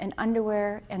T-shirts and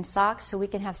underwear and socks so we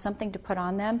can have something to put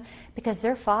on them because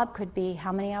their fob could be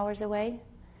how many hours away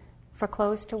for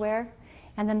clothes to wear?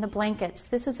 And then the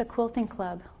blankets. This is a quilting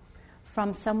club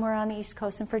from somewhere on the East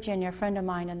Coast in Virginia, a friend of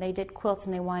mine, and they did quilts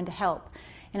and they wanted to help.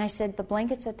 And I said, the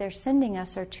blankets that they're sending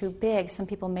us are too big. Some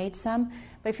people made some.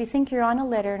 But if you think you're on a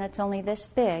litter and it's only this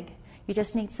big, you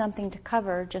just need something to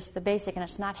cover just the basic and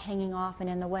it's not hanging off and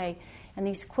in the way. And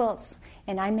these quilts,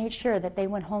 and I made sure that they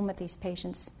went home with these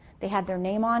patients. They had their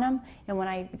name on them, and when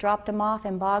I dropped them off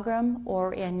in Bagram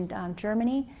or in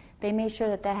Germany, they made sure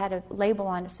that they had a label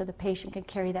on it so the patient could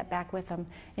carry that back with them.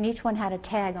 And each one had a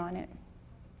tag on it.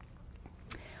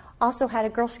 Also had a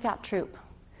Girl Scout troop.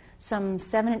 Some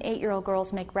 7- and 8-year-old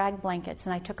girls make rag blankets,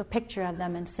 and I took a picture of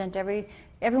them and sent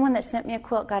everyone that sent me a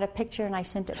quilt got a picture, and I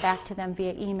sent it back to them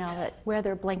via email where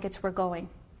their blankets were going.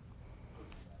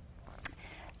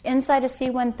 Inside a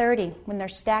C-130, when they're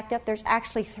stacked up, there's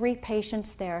actually 3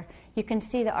 patients there. You can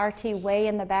see the RT way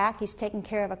in the back. He's taking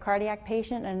care of a cardiac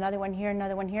patient, and another one here,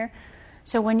 another one here.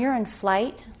 So when you're in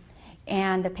flight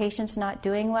and the patient's not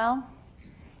doing well,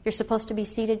 you're supposed to be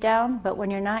seated down, but when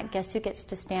you're not, guess who gets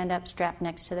to stand up strapped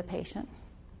next to the patient?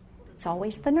 It's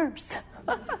always the nurse.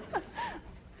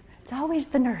 It's always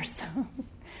the nurse.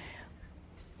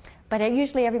 But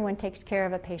usually everyone takes care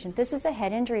of a patient. This is a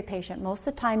head injury patient. Most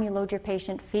of the time you load your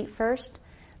patient feet first,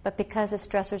 but because of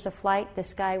stressors of flight,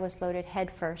 this guy was loaded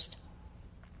head first.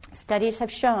 Studies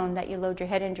have shown that you load your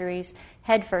head injuries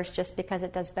head first just because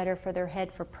it does better for their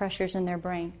head for pressures in their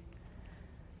brain.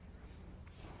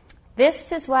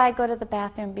 This is why I go to the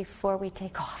bathroom before we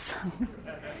take off.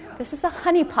 This is a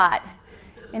honeypot,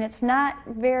 and it's not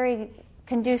very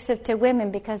conducive to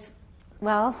women because,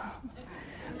 well,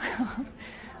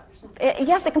 you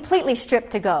have to completely strip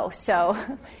to go. So,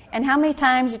 and how many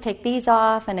times you take these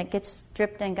off and it gets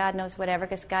stripped and God knows whatever,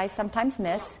 because guys sometimes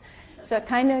miss. So it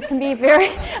kind of can be very,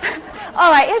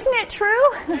 all right, isn't it true?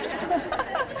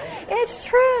 It's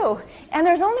true. And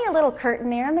there's only a little curtain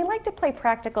there, and they like to play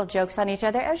practical jokes on each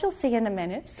other, as you'll see in a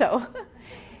minute. So,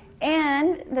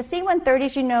 and the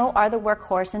C-130s, you know, are the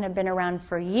workhorse and have been around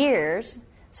for years.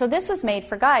 So this was made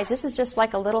for guys. This is just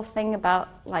like a little thing about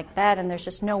like that, and there's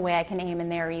just no way I can aim in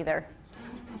there either.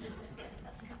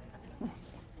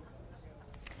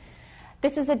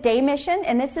 This is a day mission,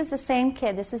 and this is the same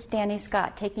kid. This is Danny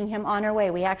Scott, taking him on our way.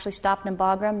 We actually stopped in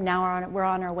Bagram. Now we're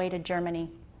on our way to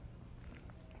Germany.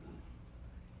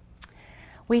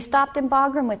 We stopped in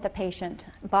Bagram with the patient.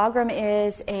 Bagram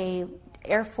is a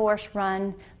Air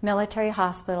Force-run military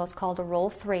hospital. It's called a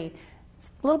Roll 3. It's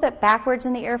a little bit backwards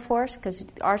in the Air Force because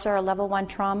ours are a level 1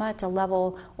 trauma. It's a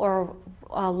level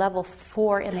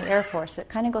 4 in the Air Force. So it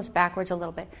kind of goes backwards a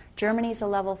little bit. Germany's a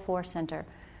level 4 center.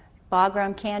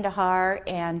 Bagram, Kandahar,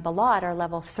 and Balad are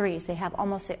level 3s. They have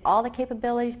almost all the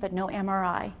capabilities, but no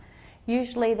MRI.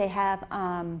 Usually they have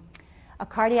a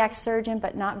cardiac surgeon,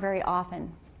 but not very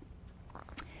often.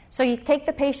 So you take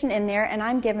the patient in there, and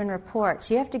I'm given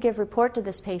reports. You have to give report to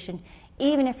this patient,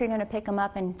 even if you're going to pick them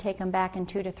up and take them back in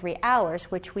 2 to 3 hours,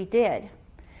 which we did.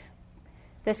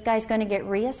 This guy's going to get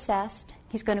reassessed.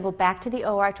 He's going to go back to the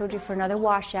OR, I told you, for another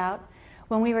washout.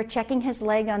 When we were checking his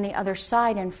leg on the other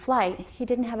side in flight, he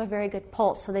didn't have a very good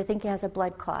pulse, so they think he has a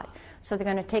blood clot. So they're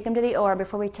going to take him to the OR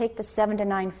before we take the 7 to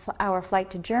 9 hour flight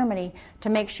to Germany to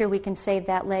make sure we can save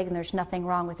that leg and there's nothing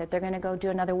wrong with it. They're going to go do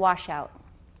another washout.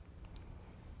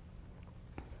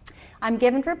 I'm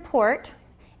given report,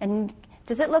 and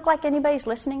does it look like anybody's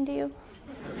listening to you?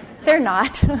 They're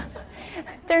not.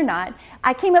 They're not.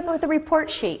 I came up with a report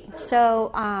sheet.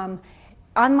 So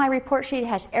on my report sheet, it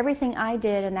has everything I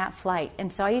did in that flight.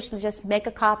 And so I usually just make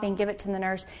a copy and give it to the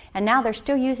nurse. And now they're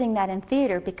still using that in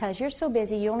theater because you're so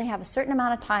busy, you only have a certain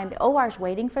amount of time. The OR's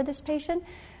waiting for this patient.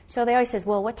 So they always say,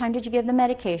 well, what time did you give the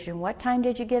medication? What time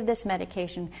did you give this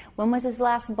medication? When was his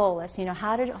last bolus? You know,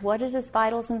 what is his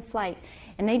vitals in flight?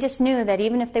 And they just knew that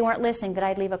even if they weren't listening, that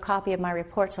I'd leave a copy of my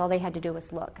report, so all they had to do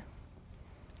was look.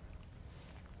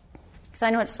 Because I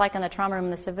know what it's like in the trauma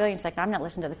room, the civilians, like, I'm not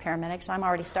listening to the paramedics, I'm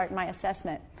already starting my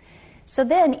assessment. So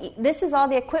then, this is all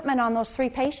the equipment on those 3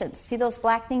 patients. See those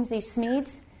black things, these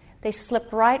SMEDs? They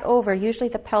slip right over, usually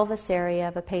the pelvis area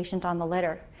of a patient on the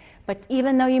litter. But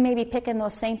even though you may be picking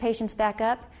those same patients back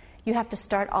up, you have to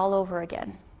start all over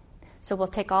again. So we'll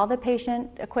take all the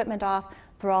patient equipment off,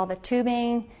 throw all the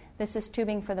tubing. This is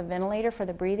tubing for the ventilator, for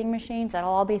the breathing machines.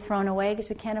 That'll all be thrown away because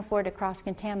we can't afford to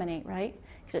cross-contaminate, right?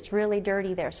 Because it's really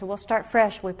dirty there. So we'll start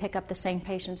fresh. We pick up the same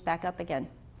patients back up again.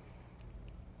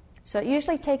 So it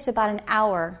usually takes about an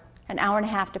hour and a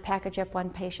half to package up one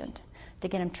patient, to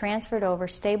get them transferred over,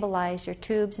 stabilized, your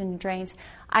tubes and drains.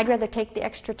 I'd rather take the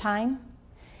extra time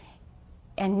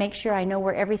and make sure I know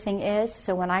where everything is,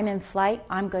 so when I'm in flight,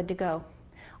 I'm good to go.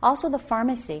 Also the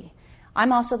pharmacy.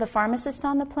 I'm also the pharmacist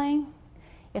on the plane.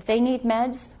 If they need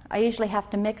meds, I usually have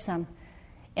to mix them.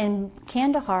 In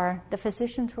Kandahar,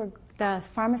 the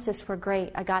pharmacists were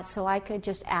great. I could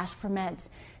just ask for meds.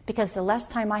 Because the less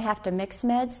time I have to mix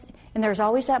meds, and there's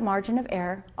always that margin of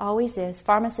error, always is.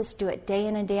 Pharmacists do it day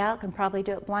in and day out, can probably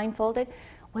do it blindfolded.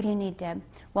 What do you need, Deb?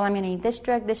 Well, I'm going to need this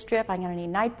drug, this drip. I'm going to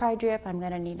need nitrile drip. I'm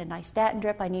going to need a nystatin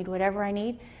drip. I need whatever I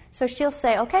need. So she'll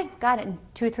say, okay, got it. And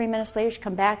 2 or 3 minutes later, she'll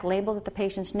come back, labeled with the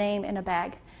patient's name in a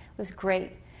bag. It was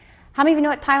great. How many of you know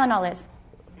what Tylenol is?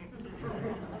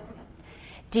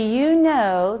 Do you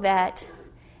know that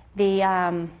the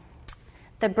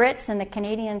Brits and the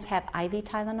Canadians have IV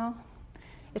Tylenol?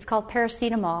 It's called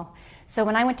paracetamol. So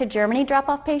when I went to Germany drop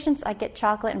off patients, I get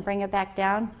chocolate and bring it back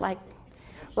down,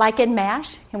 like in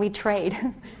MASH, and we trade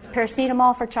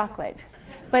paracetamol for chocolate.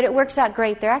 But it works out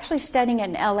great. They're actually studying it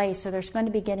in LA, so they're going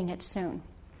to be getting it soon.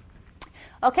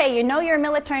 Okay, you know you're a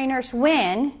military nurse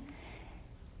when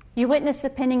you witness the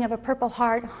pinning of a Purple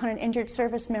Heart on an injured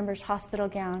service member's hospital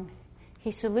gown.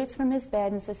 He salutes from his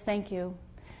bed and says, thank you.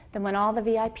 Then when all the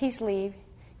VIPs leave,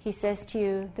 he says to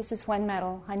you, this is one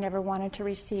medal I never wanted to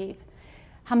receive.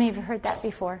 How many of you heard that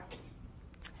before?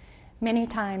 Many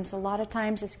times. A lot of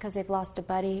times it's because they've lost a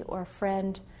buddy or a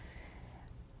friend.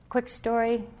 Quick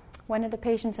story. one of the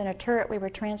patients in a turret we were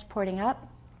transporting up.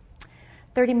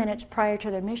 30 minutes prior to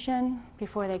their mission,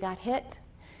 before they got hit,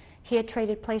 he had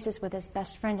traded places with his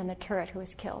best friend in the turret who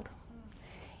was killed.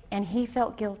 And he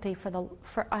felt guilty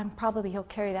probably he'll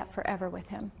carry that forever with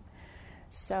him.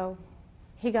 So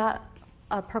he got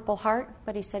a Purple Heart,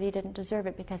 but he said he didn't deserve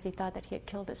it because he thought that he had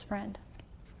killed his friend.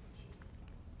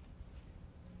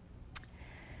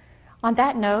 On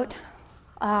that note,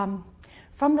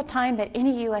 from the time that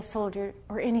any U.S. soldier,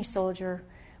 or any soldier,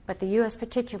 but the U.S.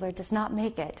 particular, does not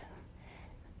make it,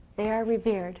 they are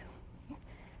revered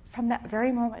from that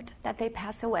very moment that they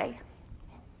pass away.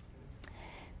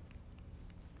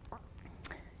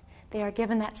 They are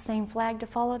given that same flag to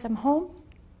follow them home.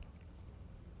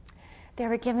 They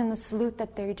are given the salute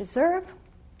that they deserve.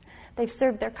 They've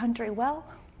served their country well.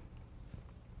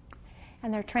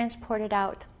 And they're transported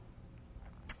out.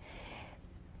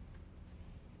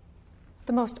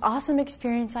 The most awesome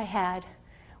experience I had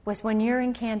was when you're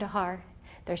in Kandahar.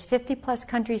 There's 50 plus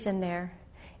countries in there,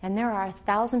 and there are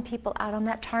 1,000 people out on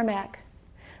that tarmac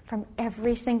from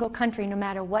every single country, no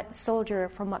matter what soldier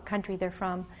from what country they're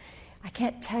from. I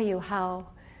can't tell you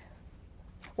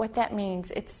what that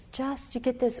means. It's just, you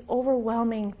get this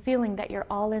overwhelming feeling that you're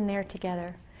all in there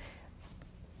together.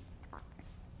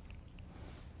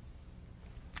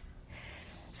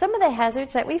 Some of the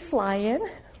hazards that we fly in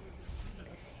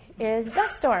is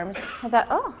dust storms. I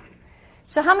thought,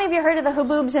 so how many of you heard of the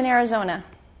haboobs in Arizona?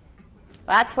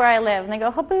 Well, that's where I live. And they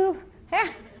go, haboob?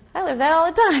 Yeah, I live that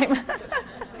all the time.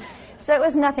 So it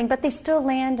was nothing, but they still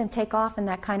land and take off in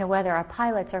that kind of weather. Our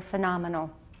pilots are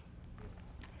phenomenal.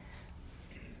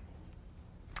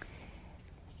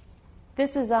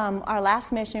 This is our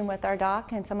last mission with our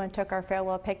doc, and someone took our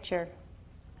farewell picture.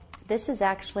 This is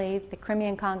actually the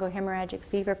Crimean Congo hemorrhagic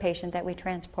fever patient that we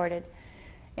transported,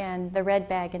 and the red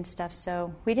bag and stuff.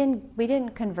 So we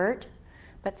didn't convert,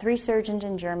 but 3 surgeons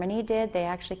in Germany did. They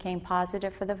actually came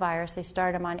positive for the virus. They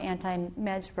started him on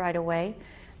anti-meds right away.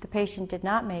 The patient did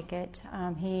not make it.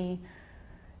 He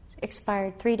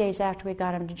expired 3 days after we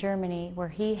got him to Germany, where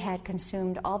he had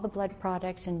consumed all the blood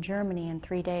products in Germany in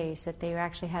 3 days, that they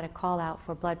actually had a call out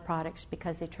for blood products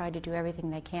because they tried to do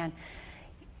everything they can.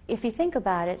 If you think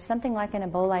about it, something like an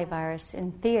Ebola virus,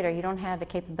 in theater, you don't have the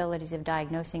capabilities of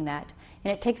diagnosing that.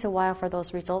 And it takes a while for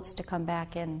those results to come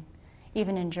back in,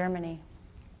 even in Germany.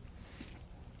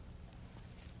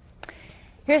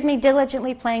 Here's me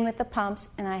diligently playing with the pumps,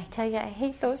 and I tell you, I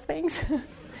hate those things.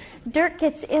 Dirt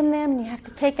gets in them, and you have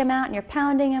to take them out, and you're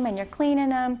pounding them, and you're cleaning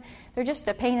them. They're just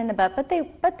a pain in the butt,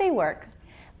 but they work.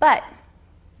 But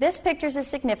this picture is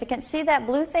significant. See that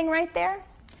blue thing right there?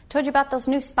 Told you about those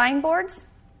new spine boards?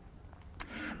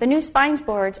 The new spine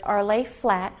boards are lay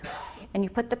flat, and you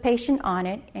put the patient on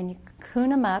it, and you coon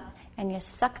them up, and you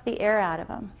suck the air out of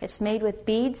them. It's made with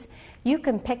beads. You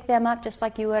can pick them up just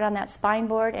like you would on that spine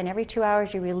board, and every 2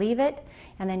 hours you relieve it,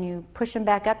 and then you push them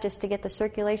back up just to get the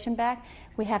circulation back.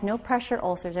 We have no pressure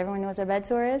ulcers. Everyone knows what a bed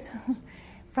sore is?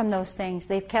 From those things.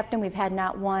 They've kept them. We've had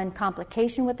not one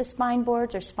complication with the spine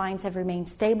boards. Our spines have remained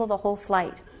stable the whole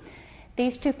flight.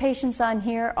 These 2 patients on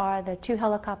here are the 2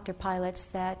 helicopter pilots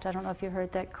that, I don't know if you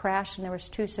heard, that crashed, and there was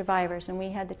 2 survivors, and we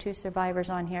had the 2 survivors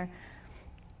on here.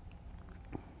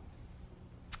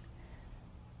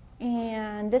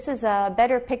 And this is a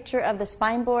better picture of the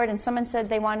spine board, and someone said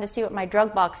they wanted to see what my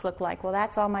drug box looked like. Well,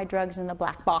 that's all my drugs in the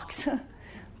black box.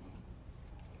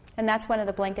 And that's one of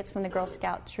the blankets from the Girl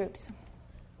Scout troops.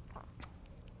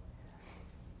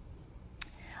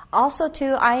 Also,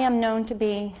 too, I am known to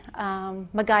be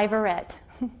MacGyverette.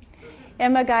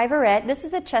 And MacGyverette, this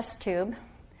is a chest tube.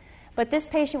 But this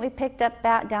patient we picked up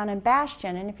down in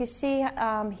Bastion, and if you see,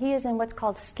 he is in what's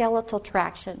called skeletal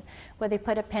traction, where they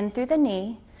put a pin through the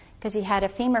knee because he had a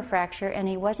femur fracture and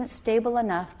he wasn't stable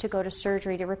enough to go to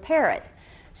surgery to repair it.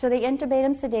 So they intubated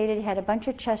him, sedated. He had a bunch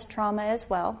of chest trauma as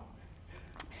well.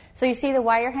 So you see the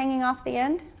wire hanging off the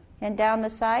end and down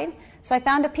the side. So I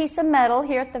found a piece of metal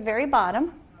here at the very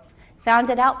bottom,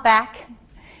 found it out back.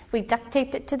 We duct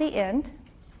taped it to the end,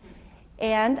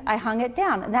 and I hung it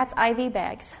down. And that's IV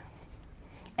bags.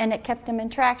 And it kept him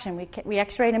in traction. We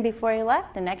x-rayed him before he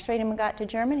left and x-rayed him and got to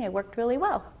Germany. It worked really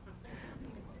well.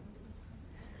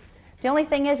 The only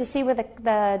thing is, you see where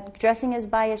the dressing is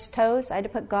by his toes? I had to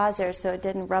put gauze there so it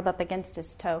didn't rub up against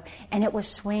his toe. And it was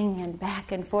swinging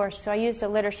back and forth, so I used a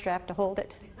litter strap to hold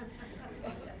it.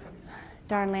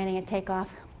 Darn landing and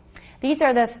takeoff. These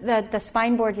are the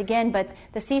spine boards again, but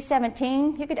the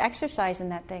C-17, you could exercise in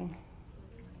that thing.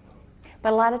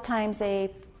 But a lot of times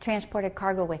they transported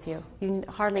cargo with you. You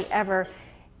hardly ever,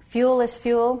 fuel is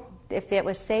fuel. If it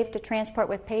was safe to transport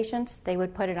with patients, they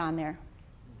would put it on there.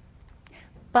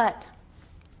 But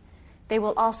they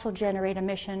will also generate a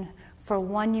mission for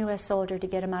one U.S. soldier to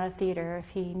get him out of theater if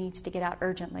he needs to get out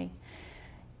urgently.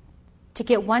 To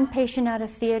get one patient out of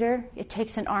theater, it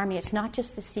takes an army. It's not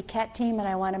just the CCATT team, and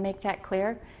I want to make that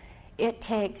clear. It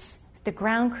takes the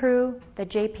ground crew, the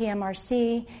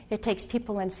JPMRC, it takes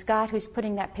people in Scott who's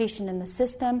putting that patient in the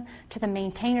system, to the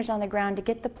maintainers on the ground to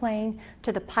get the plane,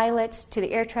 to the pilots, to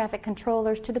the air traffic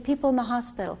controllers, to the people in the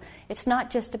hospital. It's not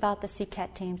just about the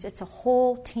CCATT teams. It's a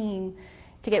whole team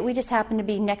to get. We just happen to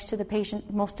be next to the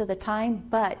patient most of the time,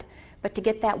 but to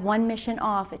get that one mission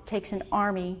off, it takes an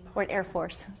army or an Air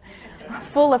Force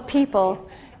full of people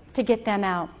to get them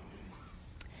out.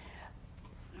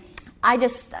 I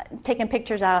just taken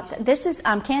pictures out. This is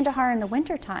Kandahar in the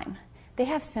wintertime. They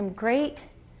have some great,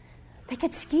 they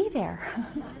could ski there,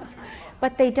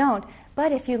 but they don't.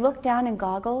 But if you look down in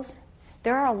goggles,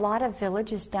 there are a lot of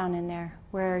villages down in there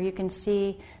where you can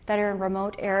see that are in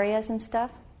remote areas and stuff.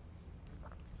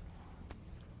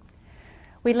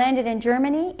 We landed in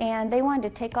Germany, and they wanted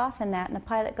to take off in that, and the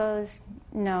pilot goes,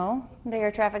 no. The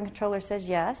air traffic controller says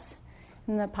yes,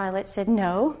 and the pilot said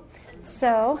no.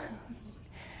 So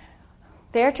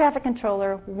the air traffic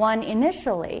controller won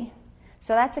initially.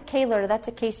 So that's a K-loader, that's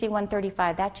a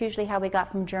KC-135. That's usually how we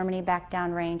got from Germany back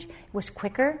down range. It was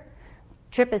quicker.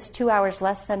 Trip is 2 hours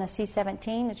less than a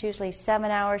C-17. It's usually 7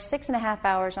 hours, 6.5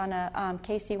 hours on a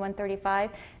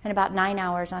KC-135, and about 9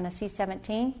 hours on a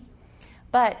C-17.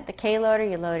 But the K-loader,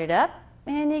 you load it up,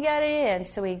 and you got it in.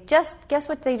 So we just, guess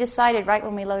what they decided right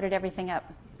when we loaded everything up?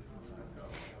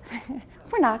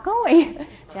 We're not going.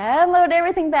 Just load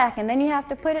everything back, and then you have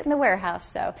to put it in the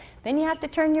warehouse. So then you have to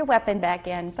turn your weapon back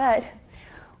in. But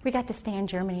we got to stay in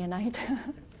Germany a night.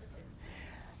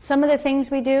 Some of the things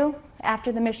we do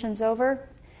after the mission's over,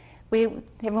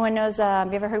 everyone knows, have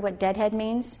you ever heard what deadhead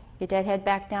means? You deadhead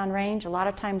back down range. A lot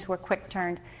of times we're quick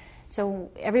turned.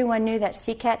 So everyone knew that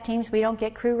CCATT teams, we don't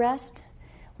get crew rest.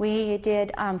 We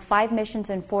did 5 missions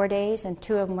in 4 days, and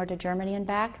 2 of them were to Germany and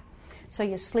back. So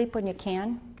you sleep when you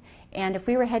can. And if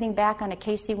we were heading back on a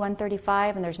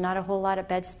KC-135 and there's not a whole lot of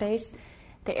bed space,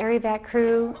 the air evac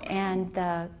crew and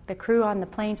the crew on the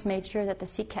planes made sure that the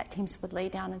CCATT teams would lay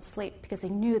down and sleep because they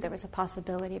knew there was a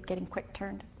possibility of getting quick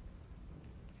turned.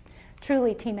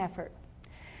 Truly team effort.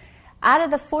 Out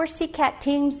of the 4 CCATT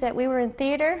teams that we were in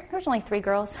theater, there was only 3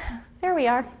 girls. There we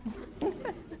are.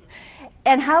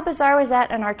 And how bizarre was that?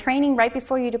 In our training, right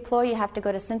before you deploy, you have to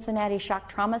go to Cincinnati Shock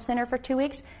Trauma Center for 2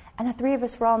 weeks. And the 3 of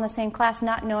us were all in the same class,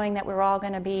 not knowing that we were all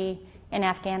going to be in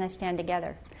Afghanistan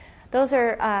together. Those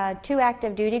are 2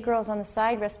 active duty girls on the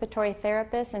side, respiratory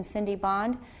therapist and Cindy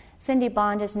Bond. Cindy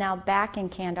Bond is now back in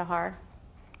Kandahar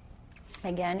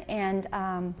again,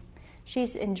 and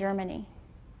she's in Germany.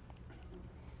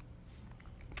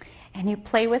 And you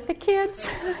play with the kids.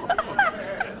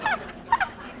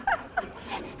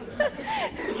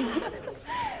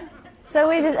 So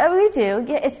we do.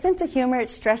 Yeah, it's sense of humor,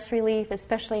 it's stress relief,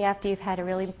 especially after you've had a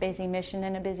really busy mission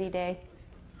and a busy day.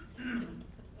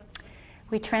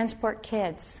 We transport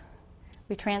kids.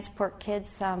 We transport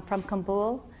kids from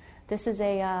Kabul. This is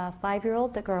a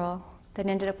 5-year-old girl that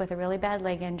ended up with a really bad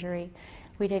leg injury.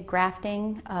 We did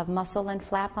grafting of muscle and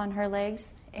flap on her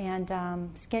legs, and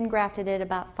skin grafted it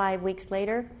about 5 weeks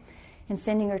later, and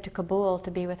sending her to Kabul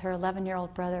to be with her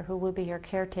 11-year-old brother, who will be her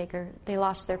caretaker. They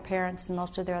lost their parents and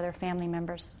most of their other family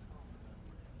members.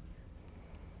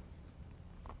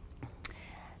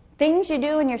 Things you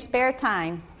do in your spare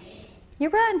time. You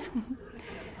run.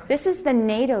 This is the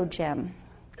NATO gym.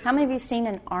 How many of you have seen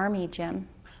an army gym?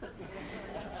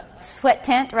 Sweat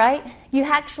tent, right? You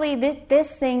actually,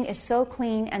 this thing is so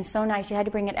clean and so nice. You had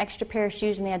to bring an extra pair of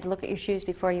shoes, and they had to look at your shoes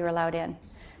before you were allowed in.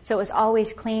 So it was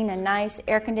always clean and nice,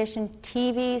 air-conditioned,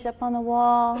 TVs up on the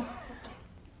wall.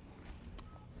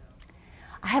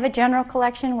 I have a general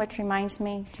collection, which reminds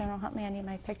me, General Huntley, I need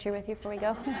my picture with you before we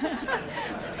go.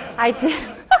 I do.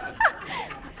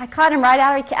 I caught him right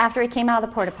after he came out of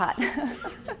the porta pot.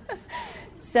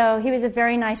 So he was a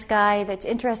very nice guy. That's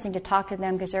interesting to talk to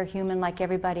them because they're human like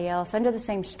everybody else, under the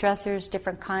same stressors,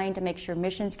 different kind, to make sure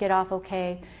missions get off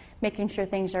okay, making sure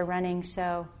things are running.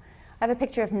 So I have a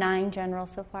picture of 9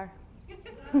 generals so far.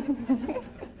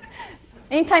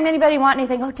 Anytime anybody want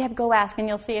anything, oh, Deb, go ask, and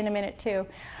you'll see in a minute too.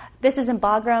 This is in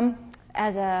Bagram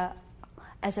as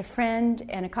a friend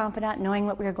and a confidant, knowing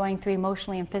what we were going through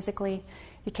emotionally and physically.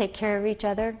 You take care of each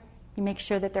other. You make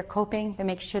sure that they're coping. You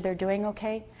make sure they're doing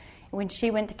okay. When she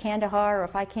went to Kandahar, or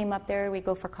if I came up there, we'd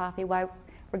go for coffee while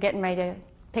we're getting ready to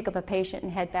pick up a patient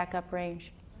and head back up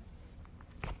range.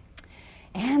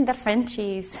 And the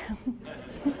Frenchies.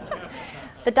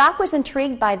 The doc was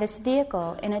intrigued by this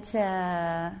vehicle, and it's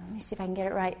a, let me see if I can get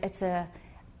it right, it's a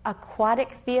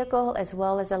aquatic vehicle as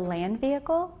well as a land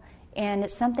vehicle. And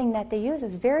it's something that they use. It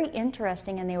was very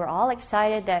interesting, and they were all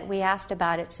excited that we asked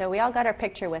about it. So we all got our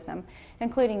picture with them,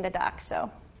 including the doc. So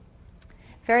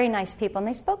very nice people, and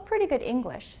they spoke pretty good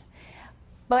English.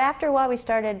 But after a while, we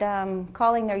started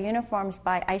calling their uniforms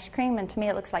by ice cream, and to me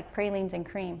it looks like pralines and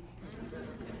cream.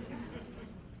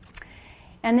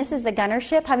 And this is the gunner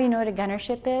ship. How do you know what a gunner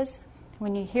ship is?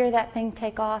 When you hear that thing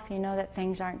take off, you know that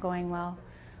things aren't going well.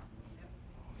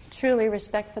 Truly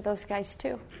respect for those guys,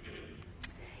 too.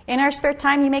 In our spare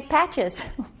time, you make patches.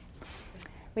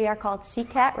 We are called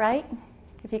CCATT, right?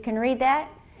 If you can read that,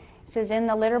 it says in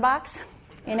the litter box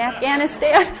in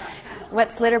Afghanistan.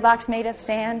 What's litter box made of?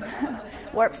 Sand.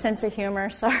 Warped sense of humor,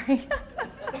 sorry.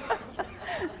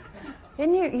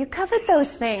 And you covet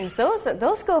those things.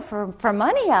 Those go for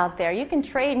money out there. You can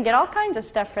trade and get all kinds of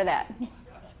stuff for that.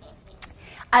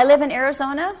 I live in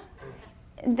Arizona.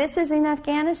 This is in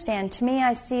Afghanistan. To me,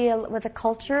 I see, with the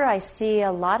culture, I see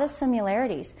a lot of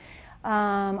similarities.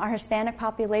 Our Hispanic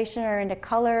population are into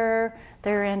color,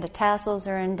 they're into tassels,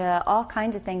 they're into all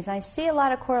kinds of things. I see a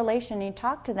lot of correlation. You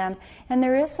talk to them, and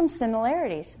there is some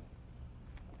similarities.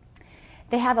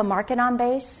 They have a market on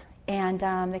base, and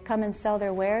they come and sell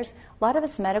their wares. A lot of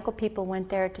us medical people went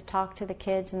there to talk to the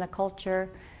kids and the culture.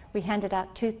 We handed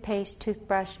out toothpaste,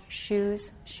 toothbrush, shoes.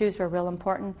 Shoes were real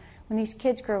important. When these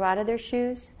kids grow out of their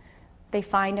shoes, they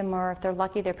find them, or if they're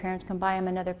lucky, their parents can buy them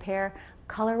another pair.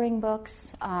 Coloring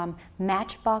books,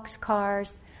 matchbox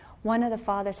cars. One of the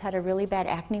fathers had a really bad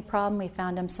acne problem. We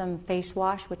found him some face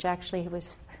wash, which actually he was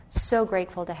so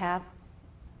grateful to have.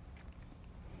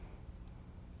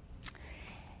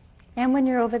 And when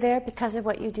you're over there, because of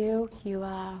what you do,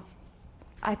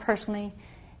 I personally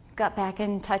got back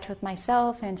in touch with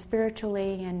myself and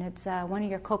spiritually, and it's one of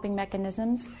your coping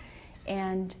mechanisms.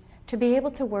 And to be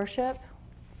able to worship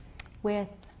with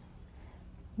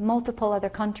multiple other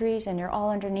countries and you're all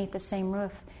underneath the same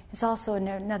roof is also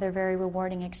another very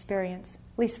rewarding experience.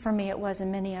 At least for me it was,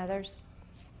 and many others.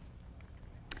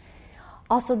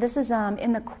 Also, this is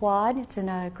in the quad. It's in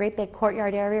a great big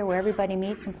courtyard area where everybody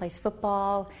meets and plays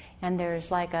football, and there's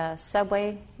like a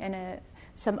Subway and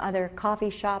some other coffee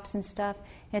shops and stuff.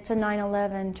 It's a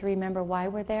 9/11 to remember why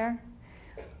we're there.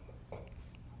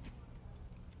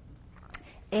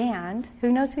 And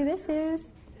who knows who this is?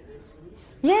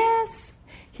 Yes!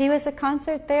 He was a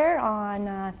concert there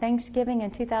on Thanksgiving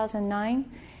in 2009,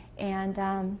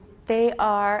 and they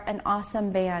are an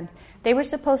awesome band. They were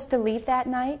supposed to leave that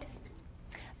night.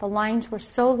 The lines were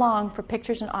so long for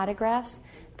pictures and autographs,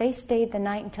 they stayed the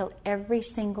night until every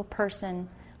single person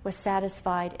was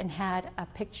satisfied and had a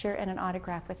picture and an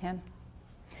autograph with him.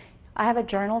 I have a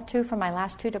journal, too, from my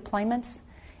last 2 deployments,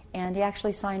 and he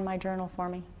actually signed my journal for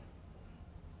me.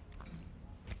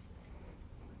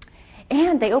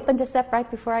 And they opened us up right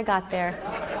before I got there.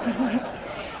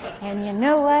 And you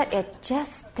know what? It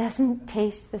just doesn't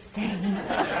taste the same.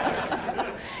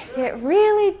 It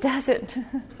really doesn't.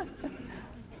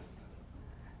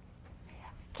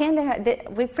 Kandahar,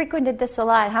 we frequented this a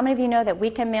lot. How many of you know that we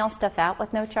can mail stuff out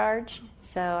with no charge?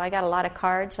 So I got a lot of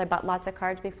cards. I bought lots of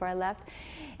cards before I left.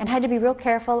 And had to be real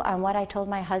careful on what I told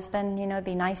my husband, it'd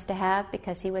be nice to have,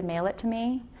 because he would mail it to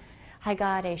me. I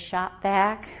got a shop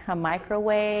vac, a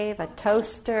microwave, a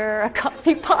toaster, a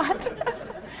coffee pot. So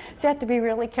you have to be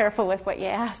really careful with what you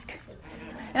ask.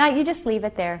 And you just leave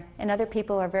it there, and other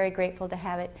people are very grateful to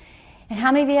have it. And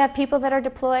how many of you have people that are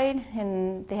deployed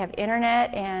and they have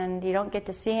internet and you don't get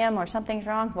to see them, or something's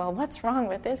wrong? Well, what's wrong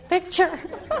with this picture?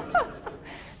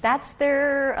 That's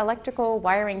their electrical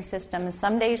wiring system.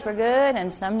 Some days were good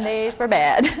and some days were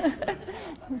bad.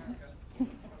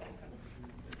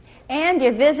 And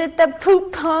you visit the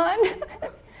poop pond.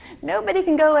 Nobody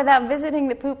can go without visiting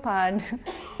the poop pond.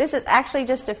 This is actually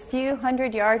just a few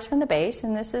hundred yards from the base,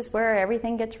 and this is where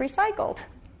everything gets recycled.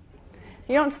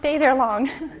 You don't stay there long.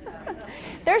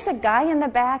 There's a guy in the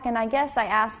back, and I guess I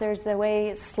asked, there's the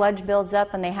way sludge builds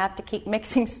up and they have to keep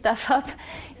mixing stuff up.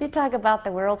 You talk about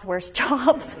the world's worst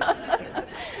jobs.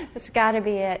 It's got to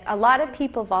be it. A lot of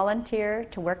people volunteer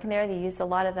to work in there. They use a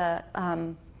lot of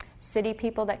the city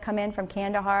people that come in from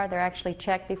Kandahar. They're actually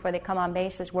checked before they come on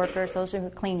base as workers. Those who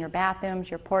clean your bathrooms,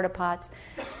 your porta pots.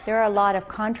 There are a lot of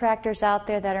contractors out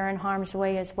there that are in harm's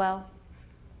way as well.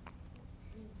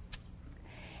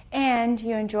 And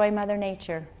you enjoy Mother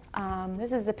Nature.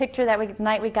 This is the picture that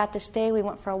night we got to stay. We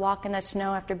went for a walk in the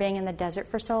snow after being in the desert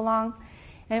for so long.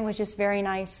 And it was just very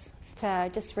nice to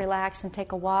just relax and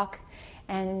take a walk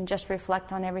and just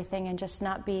reflect on everything and just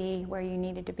not be where you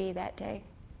needed to be that day.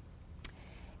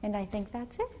 And I think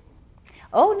that's it.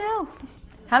 Oh, no.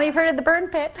 How many have heard of the burn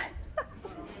pit?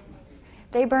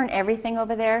 They burn everything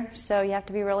over there, so you have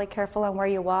to be really careful on where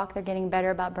you walk. They're getting better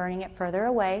about burning it further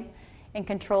away and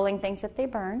controlling things that they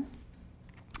burn.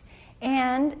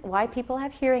 And why people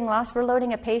have hearing loss. We're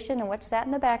loading a patient, and what's that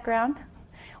in the background?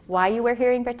 Why you wear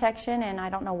hearing protection, and I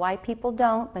don't know why people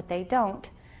don't, but they don't.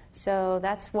 So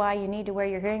that's why you need to wear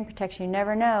your hearing protection. You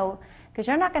never know, because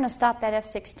you're not going to stop that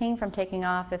F-16 from taking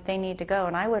off if they need to go,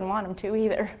 and I wouldn't want them to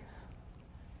either.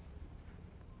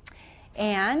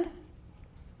 And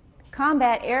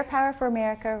combat, air power for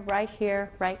America, right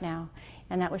here, right now.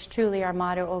 And that was truly our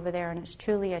motto over there, and it's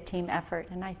truly a team effort.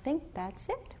 And I think that's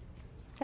it.